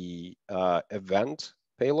 giving the event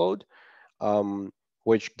payload,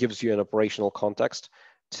 which gives you an operational context,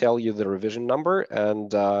 tell you the revision number,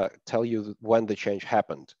 and tell you when the change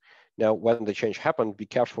happened. Now, when the change happened, be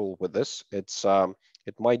careful with this. It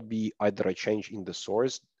might be either a change in the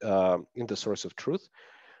source of truth,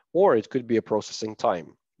 or it could be a processing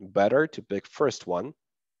time. Better to pick first one,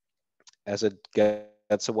 as it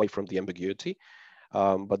gets away from the ambiguity.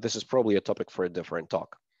 But this is probably a topic for a different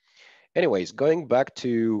talk. Anyways, going back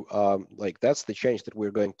to that's the change that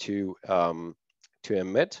we're going to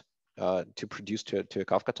emit to produce to a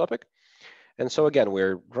Kafka topic. And so again,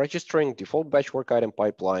 we're registering default batch work item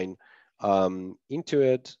pipeline into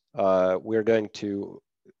it. We're going to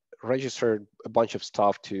register a bunch of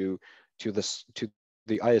stuff to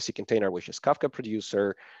the ISC container, which is Kafka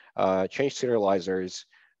producer, change serializers,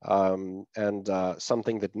 and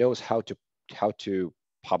something that knows how to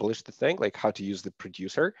publish the thing, like how to use the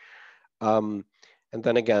producer. And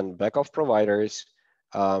then again, backup providers,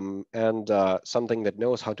 and something that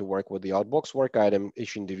knows how to work with the Outbox work item,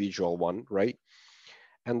 each individual one, right?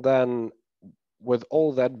 And then with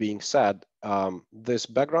all that being said, this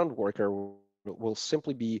background worker will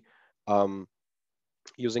simply be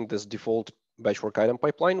using this default batch work item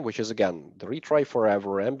pipeline, which is again the retry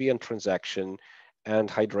forever, ambient transaction, and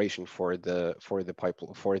hydration for the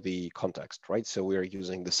pipeline for the context, right? So we are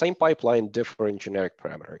using the same pipeline, different generic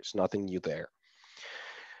parameters, nothing new there.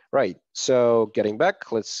 Right. So getting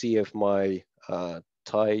back, let's see if my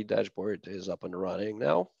TIE dashboard is up and running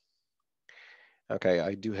now. Okay,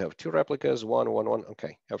 I do have 2 replicas, one.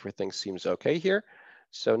 Okay, everything seems okay here.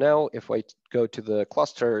 So now if I go to the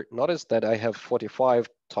cluster, notice that I have 45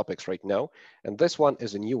 topics right now, and this one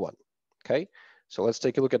is a new one, okay? So let's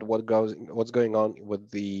take a look at what's going on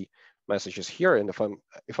with the messages here, and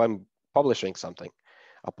if I'm publishing something.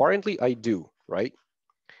 Apparently I do, right?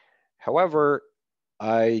 However,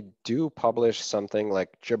 I do publish something like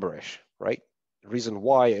gibberish, right? The reason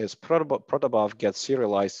why is protobuf gets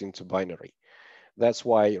serialized into binary. That's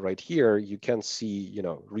why right here, you can see,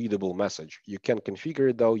 readable message. You can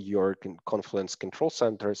configure though your Confluence control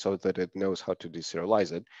center so that it knows how to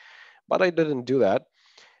deserialize it, but I didn't do that.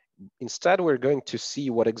 Instead, we're going to see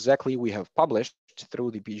what exactly we have published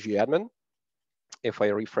through the PG admin. If I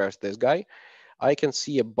refresh this guy, I can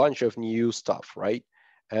see a bunch of new stuff, right?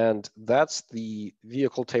 And that's the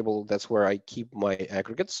vehicle table. That's where I keep my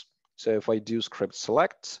aggregates. So if I do script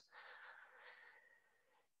select,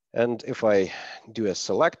 and if I do a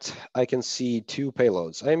select, I can see 2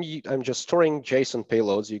 payloads. I'm just storing JSON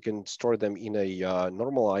payloads. You can store them in a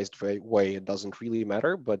normalized way. It doesn't really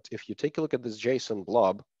matter. But if you take a look at this JSON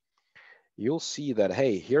blob, you'll see that,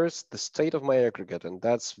 hey, here's the state of my aggregate, and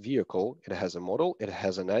that's vehicle. It has a model, it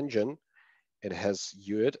has an engine, it has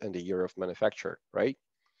UID and a year of manufacture, right?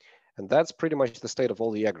 And that's pretty much the state of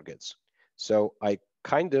all the aggregates. So I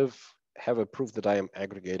kind of have a proof that I am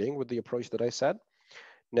aggregating with the approach that I said.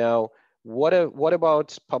 Now, what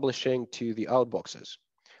about publishing to the outboxes?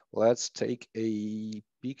 Let's take a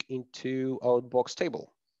peek into Outbox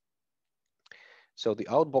table. So the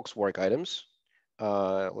Outbox work items,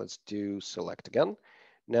 let's do select again.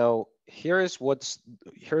 Now, here's what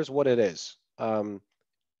it is. No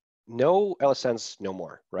LSNs, no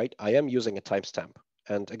more, right? I am using a timestamp.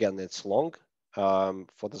 And again, it's long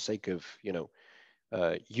for the sake of,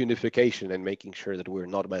 unification and making sure that we're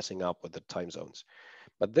not messing up with the time zones.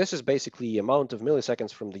 But this is basically the amount of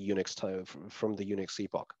milliseconds from the Unix time, from the Unix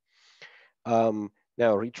epoch.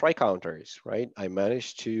 Now, retry counters, right? I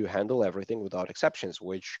managed to handle everything without exceptions,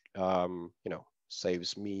 which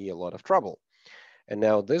saves me a lot of trouble. And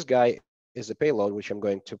now this guy is a payload which I'm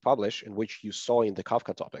going to publish, and which you saw in the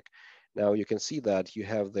Kafka topic. Now you can see that you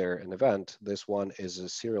have there an event. This one is a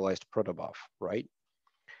serialized protobuf, right?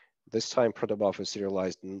 This time protobuf is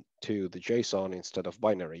serialized to the JSON instead of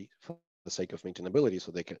binary for the sake of maintainability,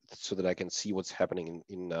 so that I can see what's happening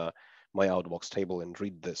in my Outbox table and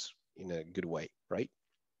read this in a good way, right?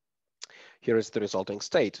 Here is the resulting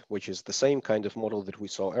state, which is the same kind of model that we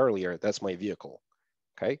saw earlier. That's my vehicle,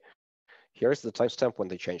 okay? Here's the timestamp when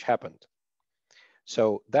the change happened.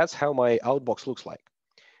 So that's how my Outbox looks like.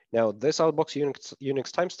 Now, this Outbox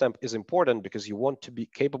Unix timestamp is important because you want to be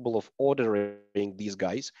capable of ordering these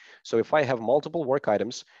guys. So if I have multiple work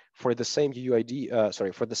items for the same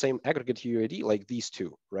UUID, for the same aggregate UUID, like these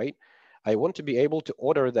 2, right? I want to be able to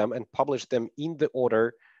order them and publish them in the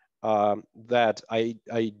order that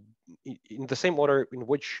in the same order in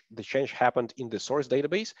which the change happened in the source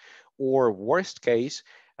database, or worst case,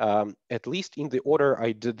 at least in the order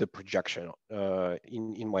I did the projection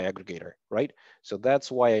in my aggregator, right? So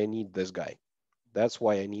that's why I need this guy. That's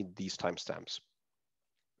why I need these timestamps.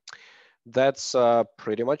 That's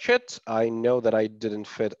pretty much it. I know that I didn't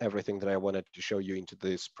fit everything that I wanted to show you into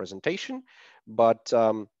this presentation, but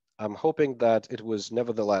I'm hoping that it was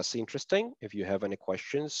nevertheless interesting. If you have any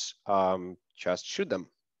questions, just shoot them.